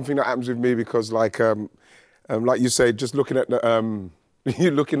 Rory, something that happens with me, because like you say, just looking at the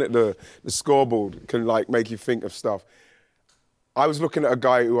scoreboard can like make you think of stuff. I was looking at a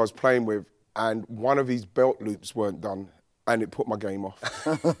guy who I was playing with, and one of his belt loops weren't done, and it put my game off.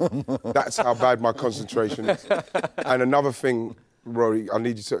 That's how bad my concentration is. And another thing, Rory, I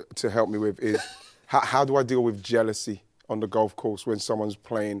need you to help me with is how do I deal with jealousy on the golf course when someone's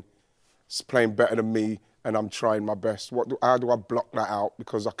playing better than me and I'm trying my best? How do I block that out?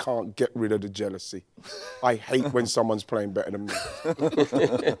 Because I can't get rid of the jealousy. I hate when someone's playing better than me.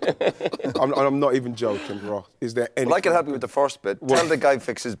 I'm not even joking, Ross. Is there any? Well, I can help you with the first bit. Tell the guy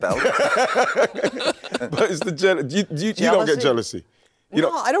fix his belt. But it's the jealousy. You don't get jealousy.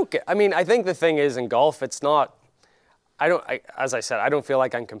 I don't get. I mean, I think the thing is in golf, it's not. As I said, I don't feel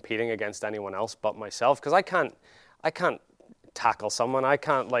like I'm competing against anyone else but myself, because I can't tackle someone. I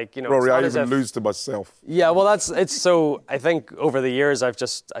can't Rory, I even lose to myself. Yeah, well, it's so. I think over the years, I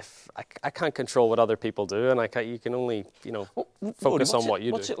can't control what other people do, and you can only focus on what you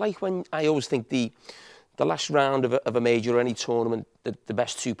do. What's it like when I always think the last round of a major or any tournament, the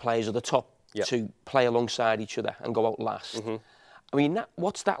best two players or the top two play alongside each other and go out last. Mm-hmm. I mean,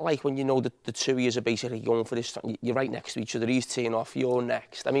 what's that like when you know that the two of you are basically going for this? You're right next to each other. He's teeing off. You're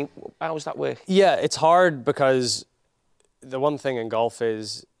next. I mean, how does that work? Yeah, it's hard, because the one thing in golf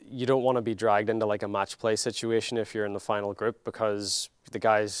is you don't want to be dragged into like a match play situation if you're in the final group, because the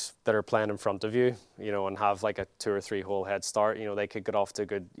guys that are playing in front of you, and have like a 2 or 3 hole head start, they could get off to a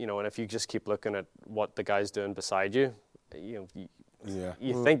good, and if you just keep looking at what the guy's doing beside you, you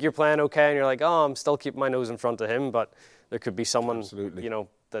think you're playing okay, and you're like, oh, I'm still keeping my nose in front of him, but there could be someone, absolutely,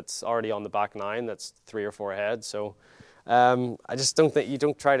 that's already on the back 9 that's 3 or 4 ahead. So I just don't think you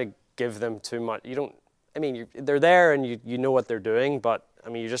don't try to give them too much. You don't. I mean, they're there and you know what they're doing, but I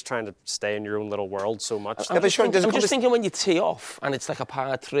mean, you're just trying to stay in your own little world so much. I'm just thinking when you tee off and it's like a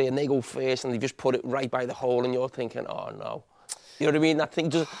par 3 and they go first and they just put it right by the hole and you're thinking, oh no, you know what I mean? That thing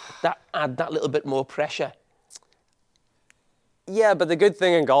does that add that little bit more pressure. Yeah, but the good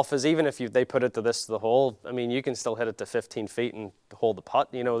thing in golf is even if they put it to the hole, I mean, you can still hit it to 15 feet and hold the putt.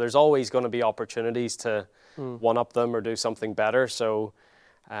 There's always going to be opportunities to one-up them or do something better. So,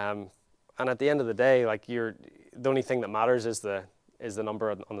 and at the end of the day, like the only thing that matters is the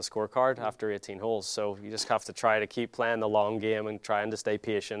number on the scorecard after 18 holes. So you just have to try to keep playing the long game and trying to stay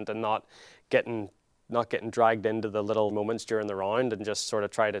patient and not getting dragged into the little moments during the round, and just sort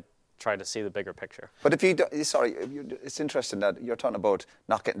of try to see the bigger picture. But it's interesting that you're talking about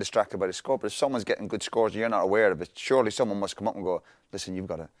not getting distracted by the score, but if someone's getting good scores and you're not aware of it, surely someone must come up and go, listen, you've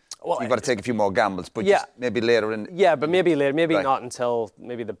got to take a few more gambles, but just maybe later in... Yeah, but maybe later, not until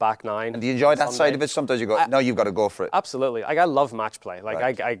maybe the back 9. And do you enjoy that side of it? Sometimes you go, no, you've got to go for it. Absolutely. I love match play.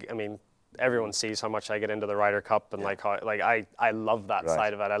 I mean, everyone sees how much I get into the Ryder Cup and I love that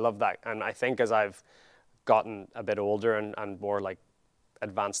side of it. I love that. And I think as I've gotten a bit older and more like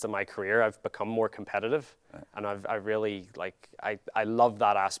advanced in my career, I've become more competitive, and I really I love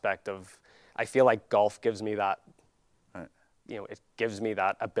that aspect of. I feel like golf gives me that. It gives me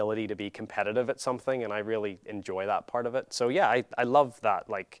that ability to be competitive at something, and I really enjoy that part of it. So yeah, I love that,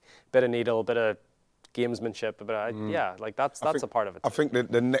 like bit of needle, bit of gamesmanship, but that's a part of it. I think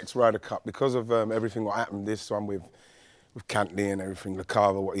the next Ryder Cup, because of everything what happened, this one with Cantley and everything,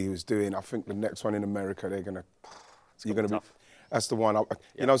 LaCava, what he was doing, I think the next one in America, you're gonna be. That's the one.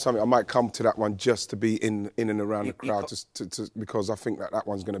 You know something, I might come to that one just to be in and around the crowd, because I think that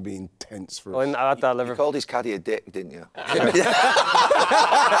one's going to be intense for us. You called his caddy a dick, didn't you? To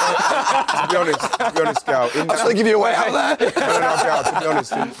be honest, Gal. I'm just going to give you a way out there. Gal, to be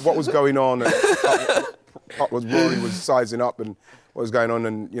honest, what was going on, Rory was sizing up, and what was going on,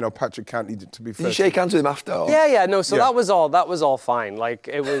 and Patrick Cantley, to be fair. Did you shake hands with him after? Or? Yeah, no. So that was all fine. Like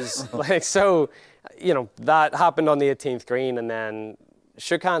it was like so, that happened on the 18th green, and then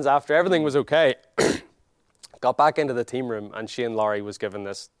shook hands after. Everything was okay. Got back into the team room, and Shane Lowry was given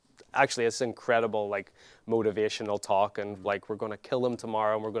this incredible motivational talk, and we're going to kill them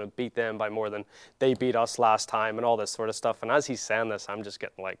tomorrow, and we're going to beat them by more than they beat us last time, and all this sort of stuff. And as he's saying this, I'm just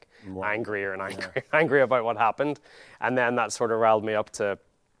getting angrier and angry about what happened. And then that sort of riled me up to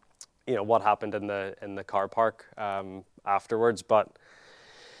what happened in the car park afterwards. But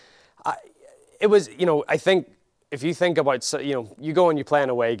it was I think if you think about you go and you play an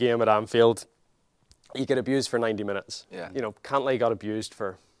away game at Anfield, you get abused for 90 minutes. Cantley got abused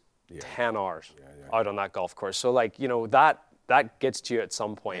for 10 hours out on that golf course. So that gets to you at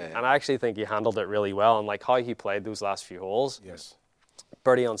some point. And I actually think he handled it really well, and how he played those last few holes. Yes.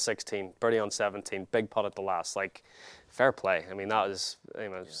 Birdie on 16, birdie on 17, big putt at the last. Fair play. I mean, that was,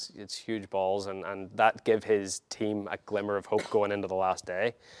 it's huge balls, and that gave his team a glimmer of hope going into the last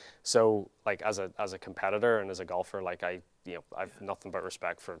day. So, as a competitor and as a golfer, I've nothing but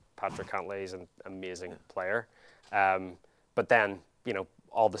respect for Patrick Cantley. He's an amazing player. But then,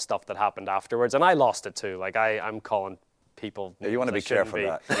 all the stuff that happened afterwards, and I lost it too. I'm calling people. Yeah, you want to be careful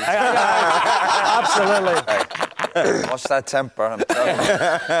of that. Absolutely. What's that temper? I'm telling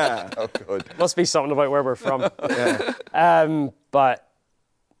you. Oh, good. Must be something about where we're from. But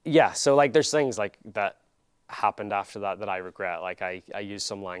yeah, so there's things that happened after that I regret. I used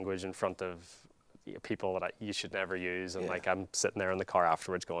some language in front of people that you should never use, and I'm sitting there in the car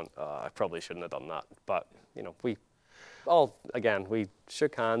afterwards going, I probably shouldn't have done that. But we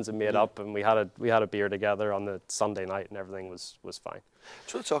shook hands and made up, and we had a beer together on the Sunday night, and everything was fine.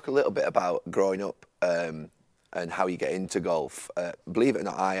 Do you want to talk a little bit about growing up and how you get into golf? Believe it or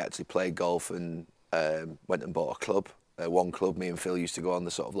not, I actually played golf and went and bought a club. One club, me and Phil used to go on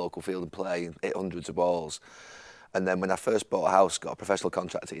the sort of local field and play and hit hundreds of balls. And then when I first bought a house, got a professional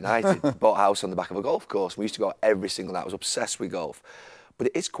contract at United, bought a house on the back of a golf course. We used to go out every single night. I was obsessed with golf. But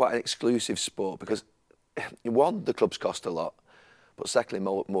it is quite an exclusive sport because, one, the clubs cost a lot. But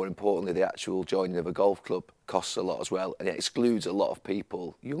secondly, more importantly, the actual joining of a golf club costs a lot as well. And it excludes a lot of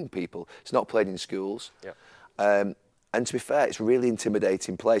people, young people. It's not played in schools. Yeah. And to be fair, it's a really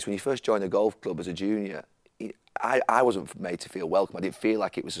intimidating place. When you first join a golf club as a junior, I wasn't made to feel welcome. I didn't feel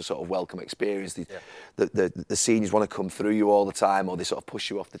like it was a sort of welcome experience. The seniors want to come through you all the time, or they sort of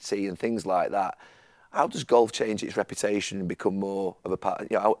push you off the tee and things like that. How does golf change its reputation and become more of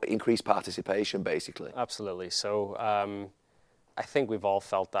increased participation, basically? Absolutely. So I think we've all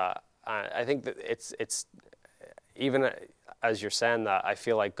felt that. I think that it's even as you're saying that, I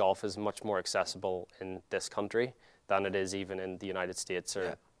feel like golf is much more accessible in this country than it is even in the United States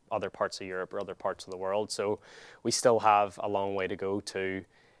or other parts of Europe or other parts of the world. So we still have a long way to go to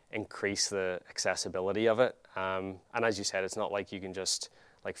increase the accessibility of it. And as you said, it's not like you can just,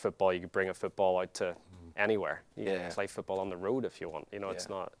 like football, you can bring a football out to anywhere. You can play football on the road if you want. It's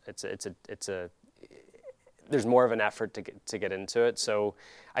not, there's more of an effort to get into it. So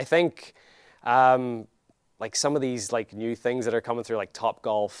I think some of these new things that are coming through, like Top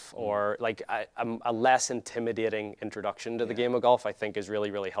Golf, or a less intimidating introduction to the game of golf, I think is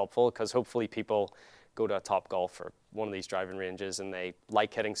really, really helpful, because hopefully people go to a Top Golf or one of these driving ranges and they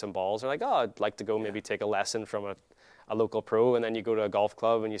like hitting some balls. They're like, I'd like to go maybe take a lesson from a local pro, and then you go to a golf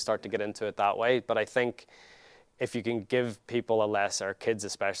club and you start to get into it that way. But I think if you can give people or kids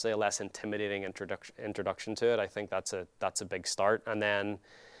especially, a less intimidating introduction to it, I think that's a big start. And then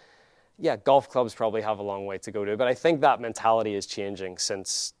golf clubs probably have a long way to go to, but I think that mentality is changing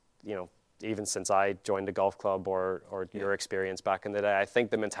since, even since I joined a golf club or your experience back in the day. I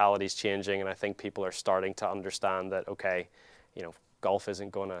think the mentality is changing, and I think people are starting to understand that, okay, golf's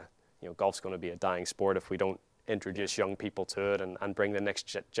going to be a dying sport if we don't introduce young people to it and bring the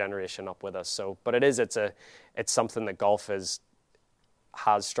next generation up with us. So, but it's something that golf has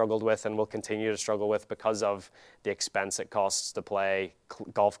struggled with and will continue to struggle with because of the expense it costs to play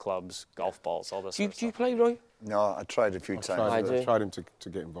golf clubs, golf balls, all this sort of stuff. Do you play, Roy? No, I tried a few times. I tried him to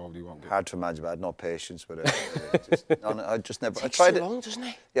get involved. He won't. Hard to imagine, but I had no patience with it. I just never. It takes I tried so it. long, doesn't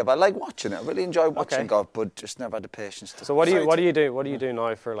it? Yeah, but I like watching it. I really enjoy watching golf, but just never had the patience to. So what do you do? What do you do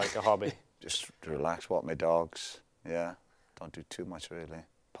now for a hobby? Just relax, walk my dogs. Yeah, don't do too much really.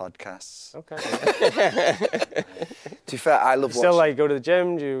 Podcasts. Okay. To be fair, I love still watching. go to the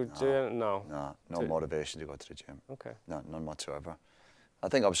gym? Do you do it? No. No motivation to go to the gym. Okay. No, none whatsoever. I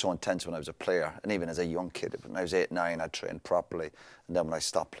think I was so intense when I was a player, and even as a young kid. When I was 8, 9, I trained properly, and then when I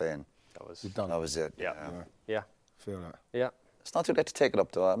stopped playing, That was it. Yeah. Feel that. Yeah. It's not too late to take it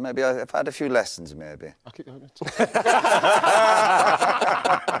up, though. Maybe I've had a few lessons, maybe.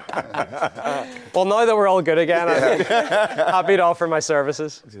 Well, now that we're all good again, I'm happy to offer my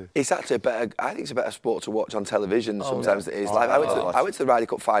services. It's actually I think it's a better sport to watch on television sometimes than it is live. I went to the Ryder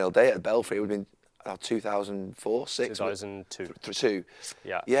Cup final day at Belfry. It would have been 2004, 6? 2002.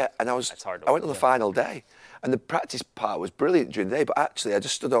 Yeah. Yeah, and I went on the final day. And the practice part was brilliant during the day, but actually I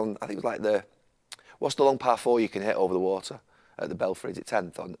just stood on, I think it was like what's the long par 4 you can hit over the water at the Belfry? Is it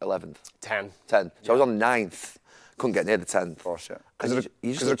 10th or 11th? 10. So I was on 9th, couldn't get near the 10th. Of course, yeah.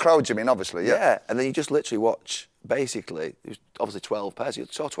 Because of the crowd, you mean, obviously, yeah. Yeah, and then you just literally watch, basically, it was obviously 12 pairs, you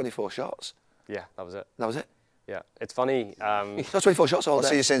saw 24 shots. Yeah, that was it. That was it? Yeah, it's funny. You saw 24 shots all day.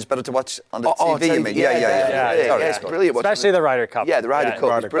 So you're saying it's better to watch on the TV, you mean? Yeah. It's brilliant. Especially the Ryder Cup. Yeah, the Ryder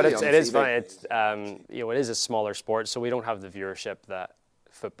Cup is brilliant. But it is funny. It's, it is a smaller sport, so we don't have the viewership that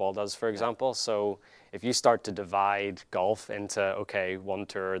football does, for example. So if you start to divide golf into, one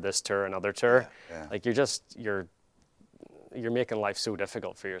tour, this tour, another tour, like you're making life so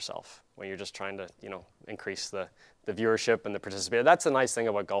difficult for yourself when you're just trying to, increase the viewership and the participation. That's the nice thing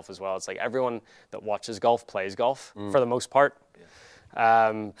about golf as well. It's like everyone that watches golf plays golf for the most part.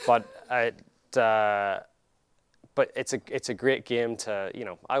 But it's a great game to,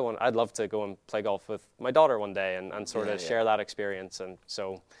 I'd love to go and play golf with my daughter one day and sort of share that experience. And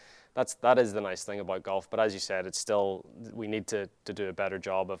so that is the nice thing about golf. But as you said, it's still, we need to do a better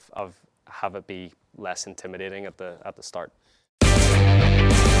job of have it be less intimidating at the start.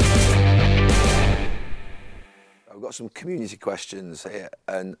 I've got some community questions here.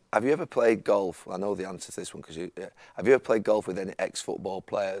 And have you ever played golf? Well, I know the answer to this one because have you ever played golf with any ex-football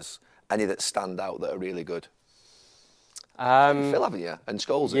players? Any that stand out that are really good? Phil, haven't you? And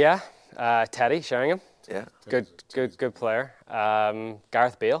Scholes. Yeah, Teddy Sheringham. Yeah, good player.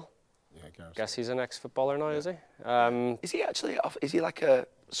 Gareth Bale. Yeah, Gareth. Guess he's an ex-footballer now, is he? Is he actually? Is he like a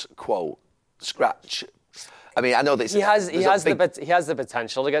quote scratch? I mean, I know that he has the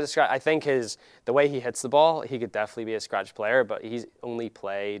potential to get a scratch. I think the way he hits the ball, he could definitely be a scratch player. But he's only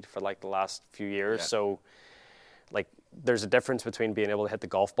played for like the last few years, so like there's a difference between being able to hit the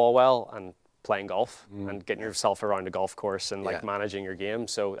golf ball well and playing golf and getting yourself around a golf course and like managing your game.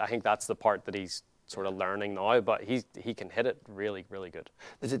 So I think that's the part that he's sort of learning now, but he can hit it really, really good.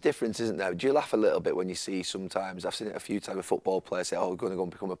 There's a difference, isn't there? Do you laugh a little bit when you see sometimes, I've seen it a few times, a football player say, we're going to go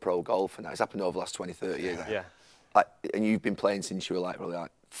and become a pro golfer now. It's happened over the last 20, 30 years. Yeah. Like, and you've been playing since you were probably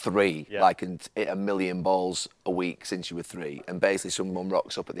 3, and hit 1 million balls a week since you were 3, and basically someone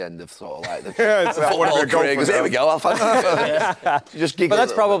rocks up at the end of sort of like the football career goes, here we go, I'll find just giggle. But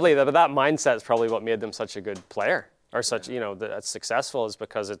that's probably, but that mindset is probably what made them such a good player, or such, that's successful, is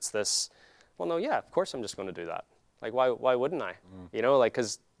because it's this, well, no, of course I'm just going to do that. Like, why wouldn't I?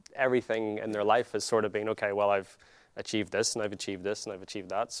 Because everything in their life has sort of been, I've achieved this, and I've achieved this, and I've achieved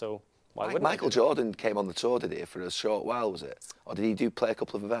that, so why wouldn't Michael Jordan came on the tour, did he, for a short while, was it? Or did he play a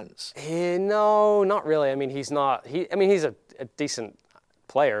couple of events? No, not really. I mean, he's a decent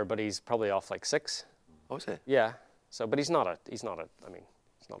player, but he's probably off like 6. Oh, is he? Yeah. So, but he's not a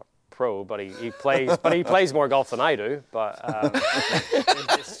pro, but he plays more golf than I do, but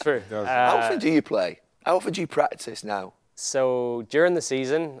it's true. How often do you play? How often do you practice now? So during the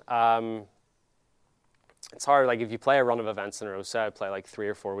season, it's hard. Like if you play a run of events in a row, say I play like 3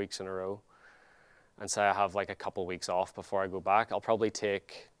 or 4 weeks in a row, and say I have like a couple weeks off before I go back, I'll probably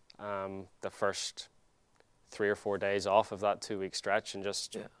take the first 3 or 4 days off of that 2-week stretch and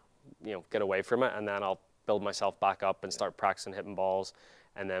just get away from it, and then I'll build myself back up and start practicing hitting balls.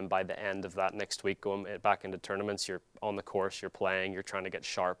 And then by the end of that next week, going back into tournaments, you're on the course, you're playing, you're trying to get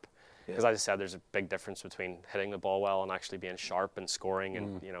sharp. Because as I said, there's a big difference between hitting the ball well and actually being sharp and scoring,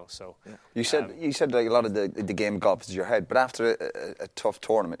 and so. Yeah. You said like a lot of the game of golf is your head, but after a tough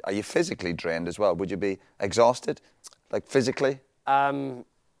tournament, are you physically drained as well? Would you be exhausted, like physically?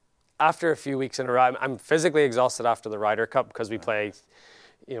 After a few weeks in a row, I'm physically exhausted after the Ryder Cup because we play,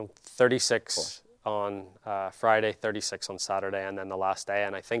 36 on Friday, 36 on Saturday, and then the last day.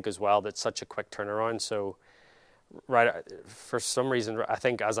 And I think as well that's such a quick turnaround. So, for some reason, I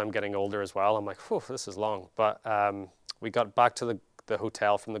think as I'm getting older as well, I'm like, whew, this is long. But we got back to the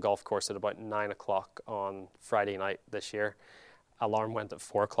hotel from the golf course at about 9 o'clock on Friday night this year. Alarm went at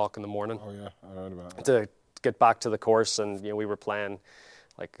 4 o'clock in the morning. Oh yeah, I heard about that. To get back to the course, and we were playing.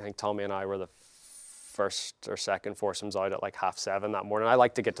 Like I think Tommy and I were the first or second foursomes out at like 7:30 that morning. I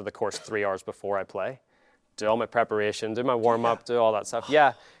like to get to the course 3 hours before I play, do all my preparation, do my warm up, do all that stuff.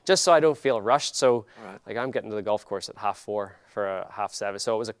 Yeah, just so I don't feel rushed. So like I'm getting to the golf course at 4:30 for a 7:30.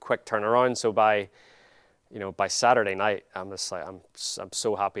 So it was a quick turnaround. So by by Saturday night, I'm just like, I'm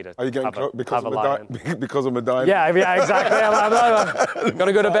so happy to. Are you getting because of Medina? Yeah, exactly. I'm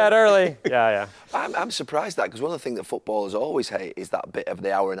gonna go to bed early. Yeah. I'm surprised that, because one of the things that footballers always hate is that bit of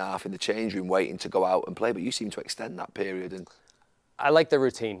the hour and a half in the change room waiting to go out and play. But you seem to extend that period. And I like the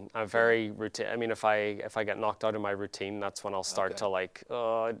routine. I'm very routine. I mean, if I get knocked out of my routine, that's when I'll start to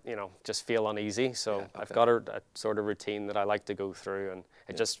just feel uneasy. So I've got a sort of routine that I like to go through, and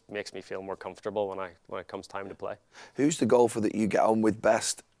it just makes me feel more comfortable when it comes time to play. Who's the golfer that you get on with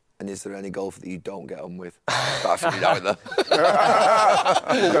best? And is there any golfer that you don't get on with? I figured out there.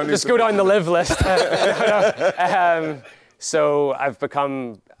 Just go down the LIV list. So I've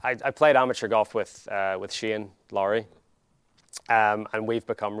become. I played amateur golf with Shane Lowry. And we've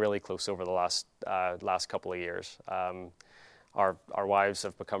become really close over the last couple of years. Our wives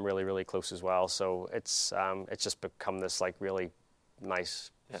have become really, really close as well. So it's just become this like really nice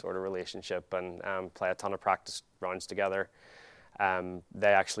sort of relationship, and play a ton of practice rounds together.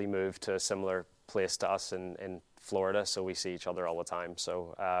 They actually moved to a similar place to us in Florida, so we see each other all the time.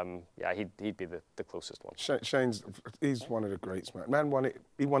 So he'd be the closest one. He's one of the greats, man.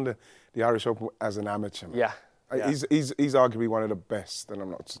 He won the Irish Open as an amateur, man. Yeah. He's arguably one of the best, and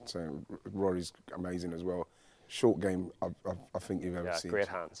I'm not saying Rory's amazing as well. Short game, I think you've ever seen. Great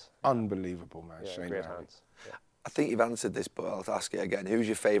hands. Unbelievable, man. Yeah, Shane great Lowry. hands. Yeah. I think you've answered this, but I'll ask it again. Who's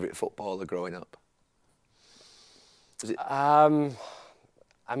your favourite footballer growing up? Was it? I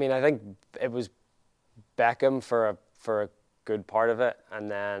mean, I think it was Beckham for a good part of it, and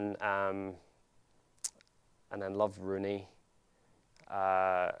then loved Rooney.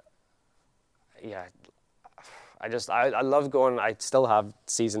 I love going. I still have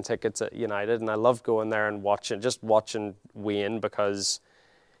season tickets at United, and I love going there and watching Wayne, because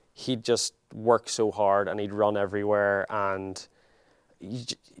he'd just work so hard and he'd run everywhere, and you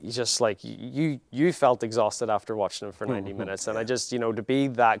felt exhausted after watching him for 90 minutes. And I just, to be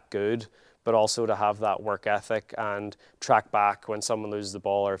that good, but also to have that work ethic and track back when someone loses the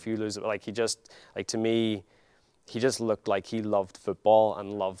ball, or if you lose it, to me, he just looked like he loved football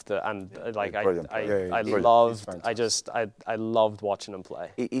and loved it, and I loved watching him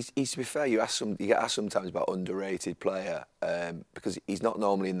play. He's, to be fair, you get asked sometimes about underrated player, because he's not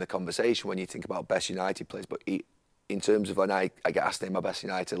normally in the conversation when you think about best United players, but in terms of when I get asked to name my best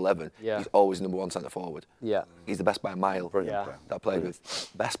United 11, he's always number one centre forward. Yeah, he's the best by a mile. Brilliant player that I played with.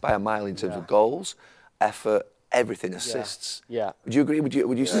 Best by a mile in terms of goals, effort, everything, assists. Yeah. Would you agree? Would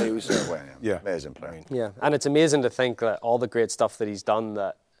you say he was? Amazing player. Yeah, and it's amazing to think that all the great stuff that he's done,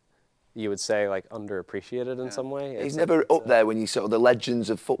 that you would say like underappreciated in some way. He's never up there when you sort of the legends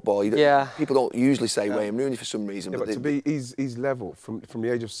of football. People don't usually say Wayne Rooney for some reason. But to be he's level from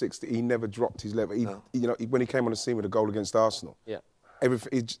the age of 60. He never dropped his level. When he came on the scene with a goal against Arsenal,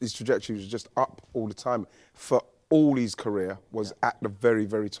 his trajectory was just up all the time. For all his career was at the very,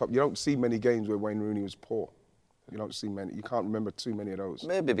 very top. You don't see many games where Wayne Rooney was poor. You don't see many. You can't remember too many of those.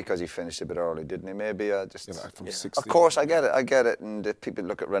 Maybe because he finished a bit early, didn't he? Maybe from 60. Of course, I get it. And if people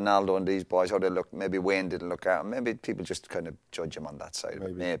look at Ronaldo and these boys, how they look, maybe Wayne didn't look at him. Maybe people just kind of judge him on that side of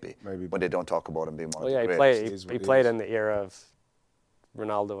it. Maybe. When they don't talk about him being one of the greatest. He played in the era of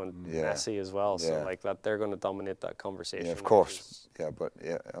Ronaldo and Messi as well. So like that, they're going to dominate that conversation. Yeah, of course. A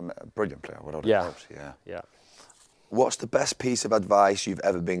brilliant player, without a doubt. Yeah. What's the best piece of advice you've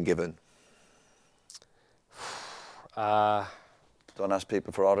ever been given? Don't ask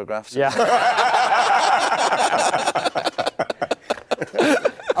people for autographs. Yeah.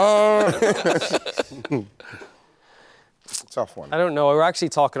 Tough one. I don't know. We were actually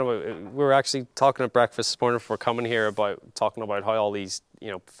talking at breakfast this morning before coming here about how all these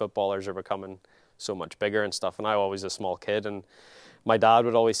footballers are becoming so much bigger and stuff. And I was always a small kid, and my dad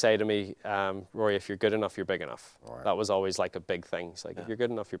would always say to me, Rory, if you're good enough, you're big enough. Right. That was always like a big thing. It's like, if you're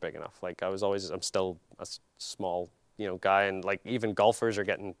good enough, you're big enough. Like I'm still a small, guy, and like even golfers are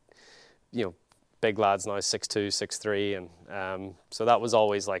getting, big lads now, 6'2", 6'3", and so that was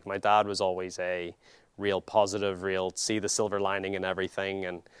always like, my dad was always a real positive, see the silver lining in everything,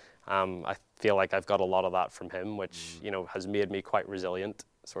 and I feel like I've got a lot of that from him, which has made me quite resilient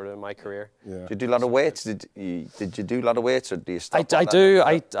sort of in my career. Yeah. Did you do a lot of weights? Did you do a lot of weights, or do you stop? I do.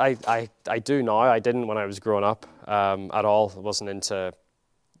 I do now. I didn't when I was growing up at all. I wasn't into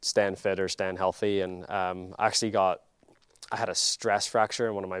staying fit or staying healthy, and I had a stress fracture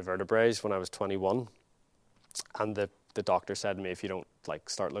in one of my vertebrae when I was 21, and the doctor said to me, if you don't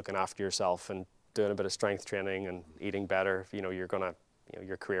start looking after yourself and doing a bit of strength training and eating better, you're gonna,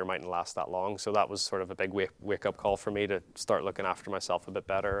 your career mightn't last that long. So that was sort of a big wake up call for me to start looking after myself a bit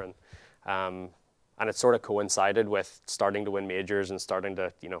better, and it sort of coincided with starting to win majors and starting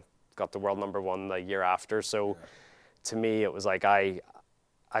to got the world #1 the year after. So to me, it was like I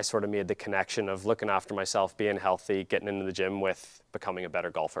sort of made the connection of looking after myself, being healthy, getting into the gym with becoming a better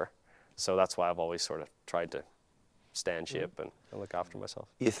golfer. So that's why I've always sort of tried to stay in shape and look after myself.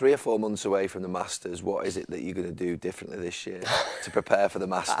 You're 3 or 4 months away from the Masters. What is it that you're going to do differently this year to prepare for the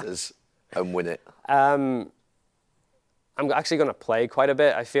Masters and win it? I'm actually going to play quite a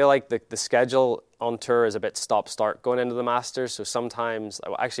bit. I feel like the schedule on tour is a bit stop-start going into the Masters. So sometimes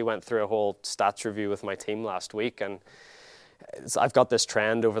I actually went through a whole stats review with my team last week, and I've got this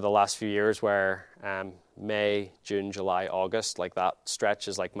trend over the last few years where May, June, July, August, like that stretch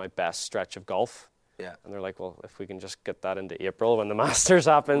is like my best stretch of golf. Yeah. And they're like, well, if we can just get that into April when the Masters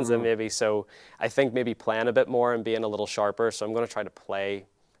happens, then maybe. So I think maybe playing a bit more and being a little sharper. So I'm going to try to play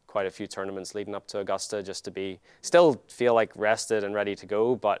quite a few tournaments leading up to Augusta, just to still feel like rested and ready to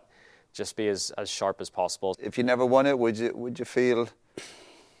go, but just be as sharp as possible. If you never won it, would you feel?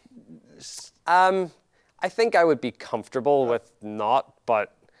 I think I would be comfortable with not,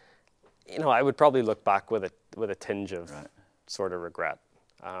 but I would probably look back with a tinge of sort of regret.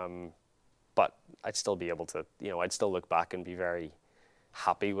 But I'd still be able to, I'd still look back and be very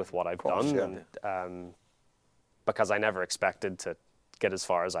happy with what I've done, and because I never expected to get as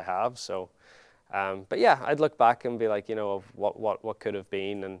far as I have. So, but yeah, I'd look back and be like, of what could have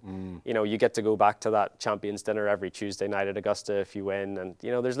been, and you get to go back to that Champions Dinner every Tuesday night at Augusta if you win, and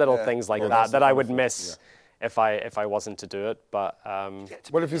there's little things like that I would miss if I wasn't to do it. But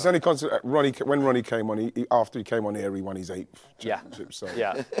well, if there's any concert, when Ronnie came on, after he came on here, he won his 8th championship. So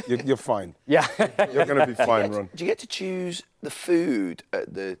you're fine. Yeah, you're going to be fine, Ron. Do you get to choose the food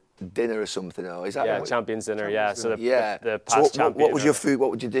at the dinner or something? Or is that Champions Dinner? Yeah. So the so past champion. What was your food?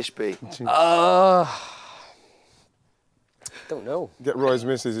 What would your dish be? Don't know. Get Roy's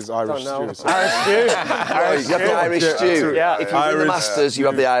missus is Irish stew. So. Irish stew. You have the Irish stew. Yeah. If you win the Masters, you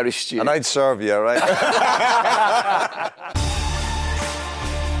have the Irish stew. And I'd serve you, right?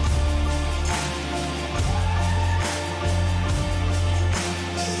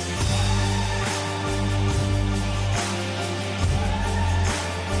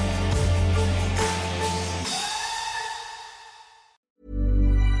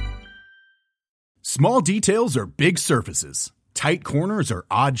 Small details are big surfaces. Tight corners are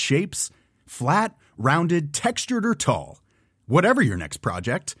odd shapes. Flat, rounded, textured, or tall. Whatever your next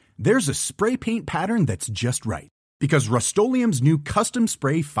project, there's a spray paint pattern that's just right. Because Rust-Oleum's new Custom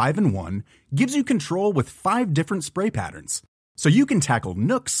Spray 5-in-1 gives you control with 5 different spray patterns. So you can tackle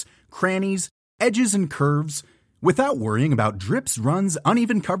nooks, crannies, edges, and curves without worrying about drips, runs,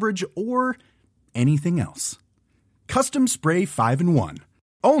 uneven coverage, or anything else. Custom Spray 5-in-1.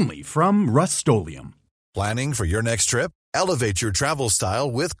 Only from Rust-Oleum. Planning for your next trip? Elevate your travel style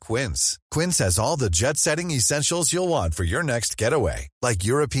with Quince. Quince has all the jet-setting essentials you'll want for your next getaway, like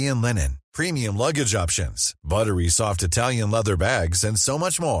European linen, premium luggage options, buttery soft Italian leather bags, and so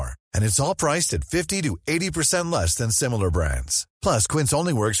much more. And it's all priced at 50 to 80% less than similar brands. Plus, Quince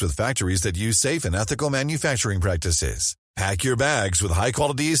only works with factories that use safe and ethical manufacturing practices. Pack your bags with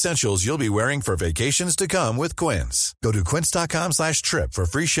high-quality essentials you'll be wearing for vacations to come with Quince. Go to quince.com/trip for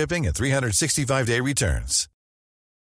free shipping and 365-day returns.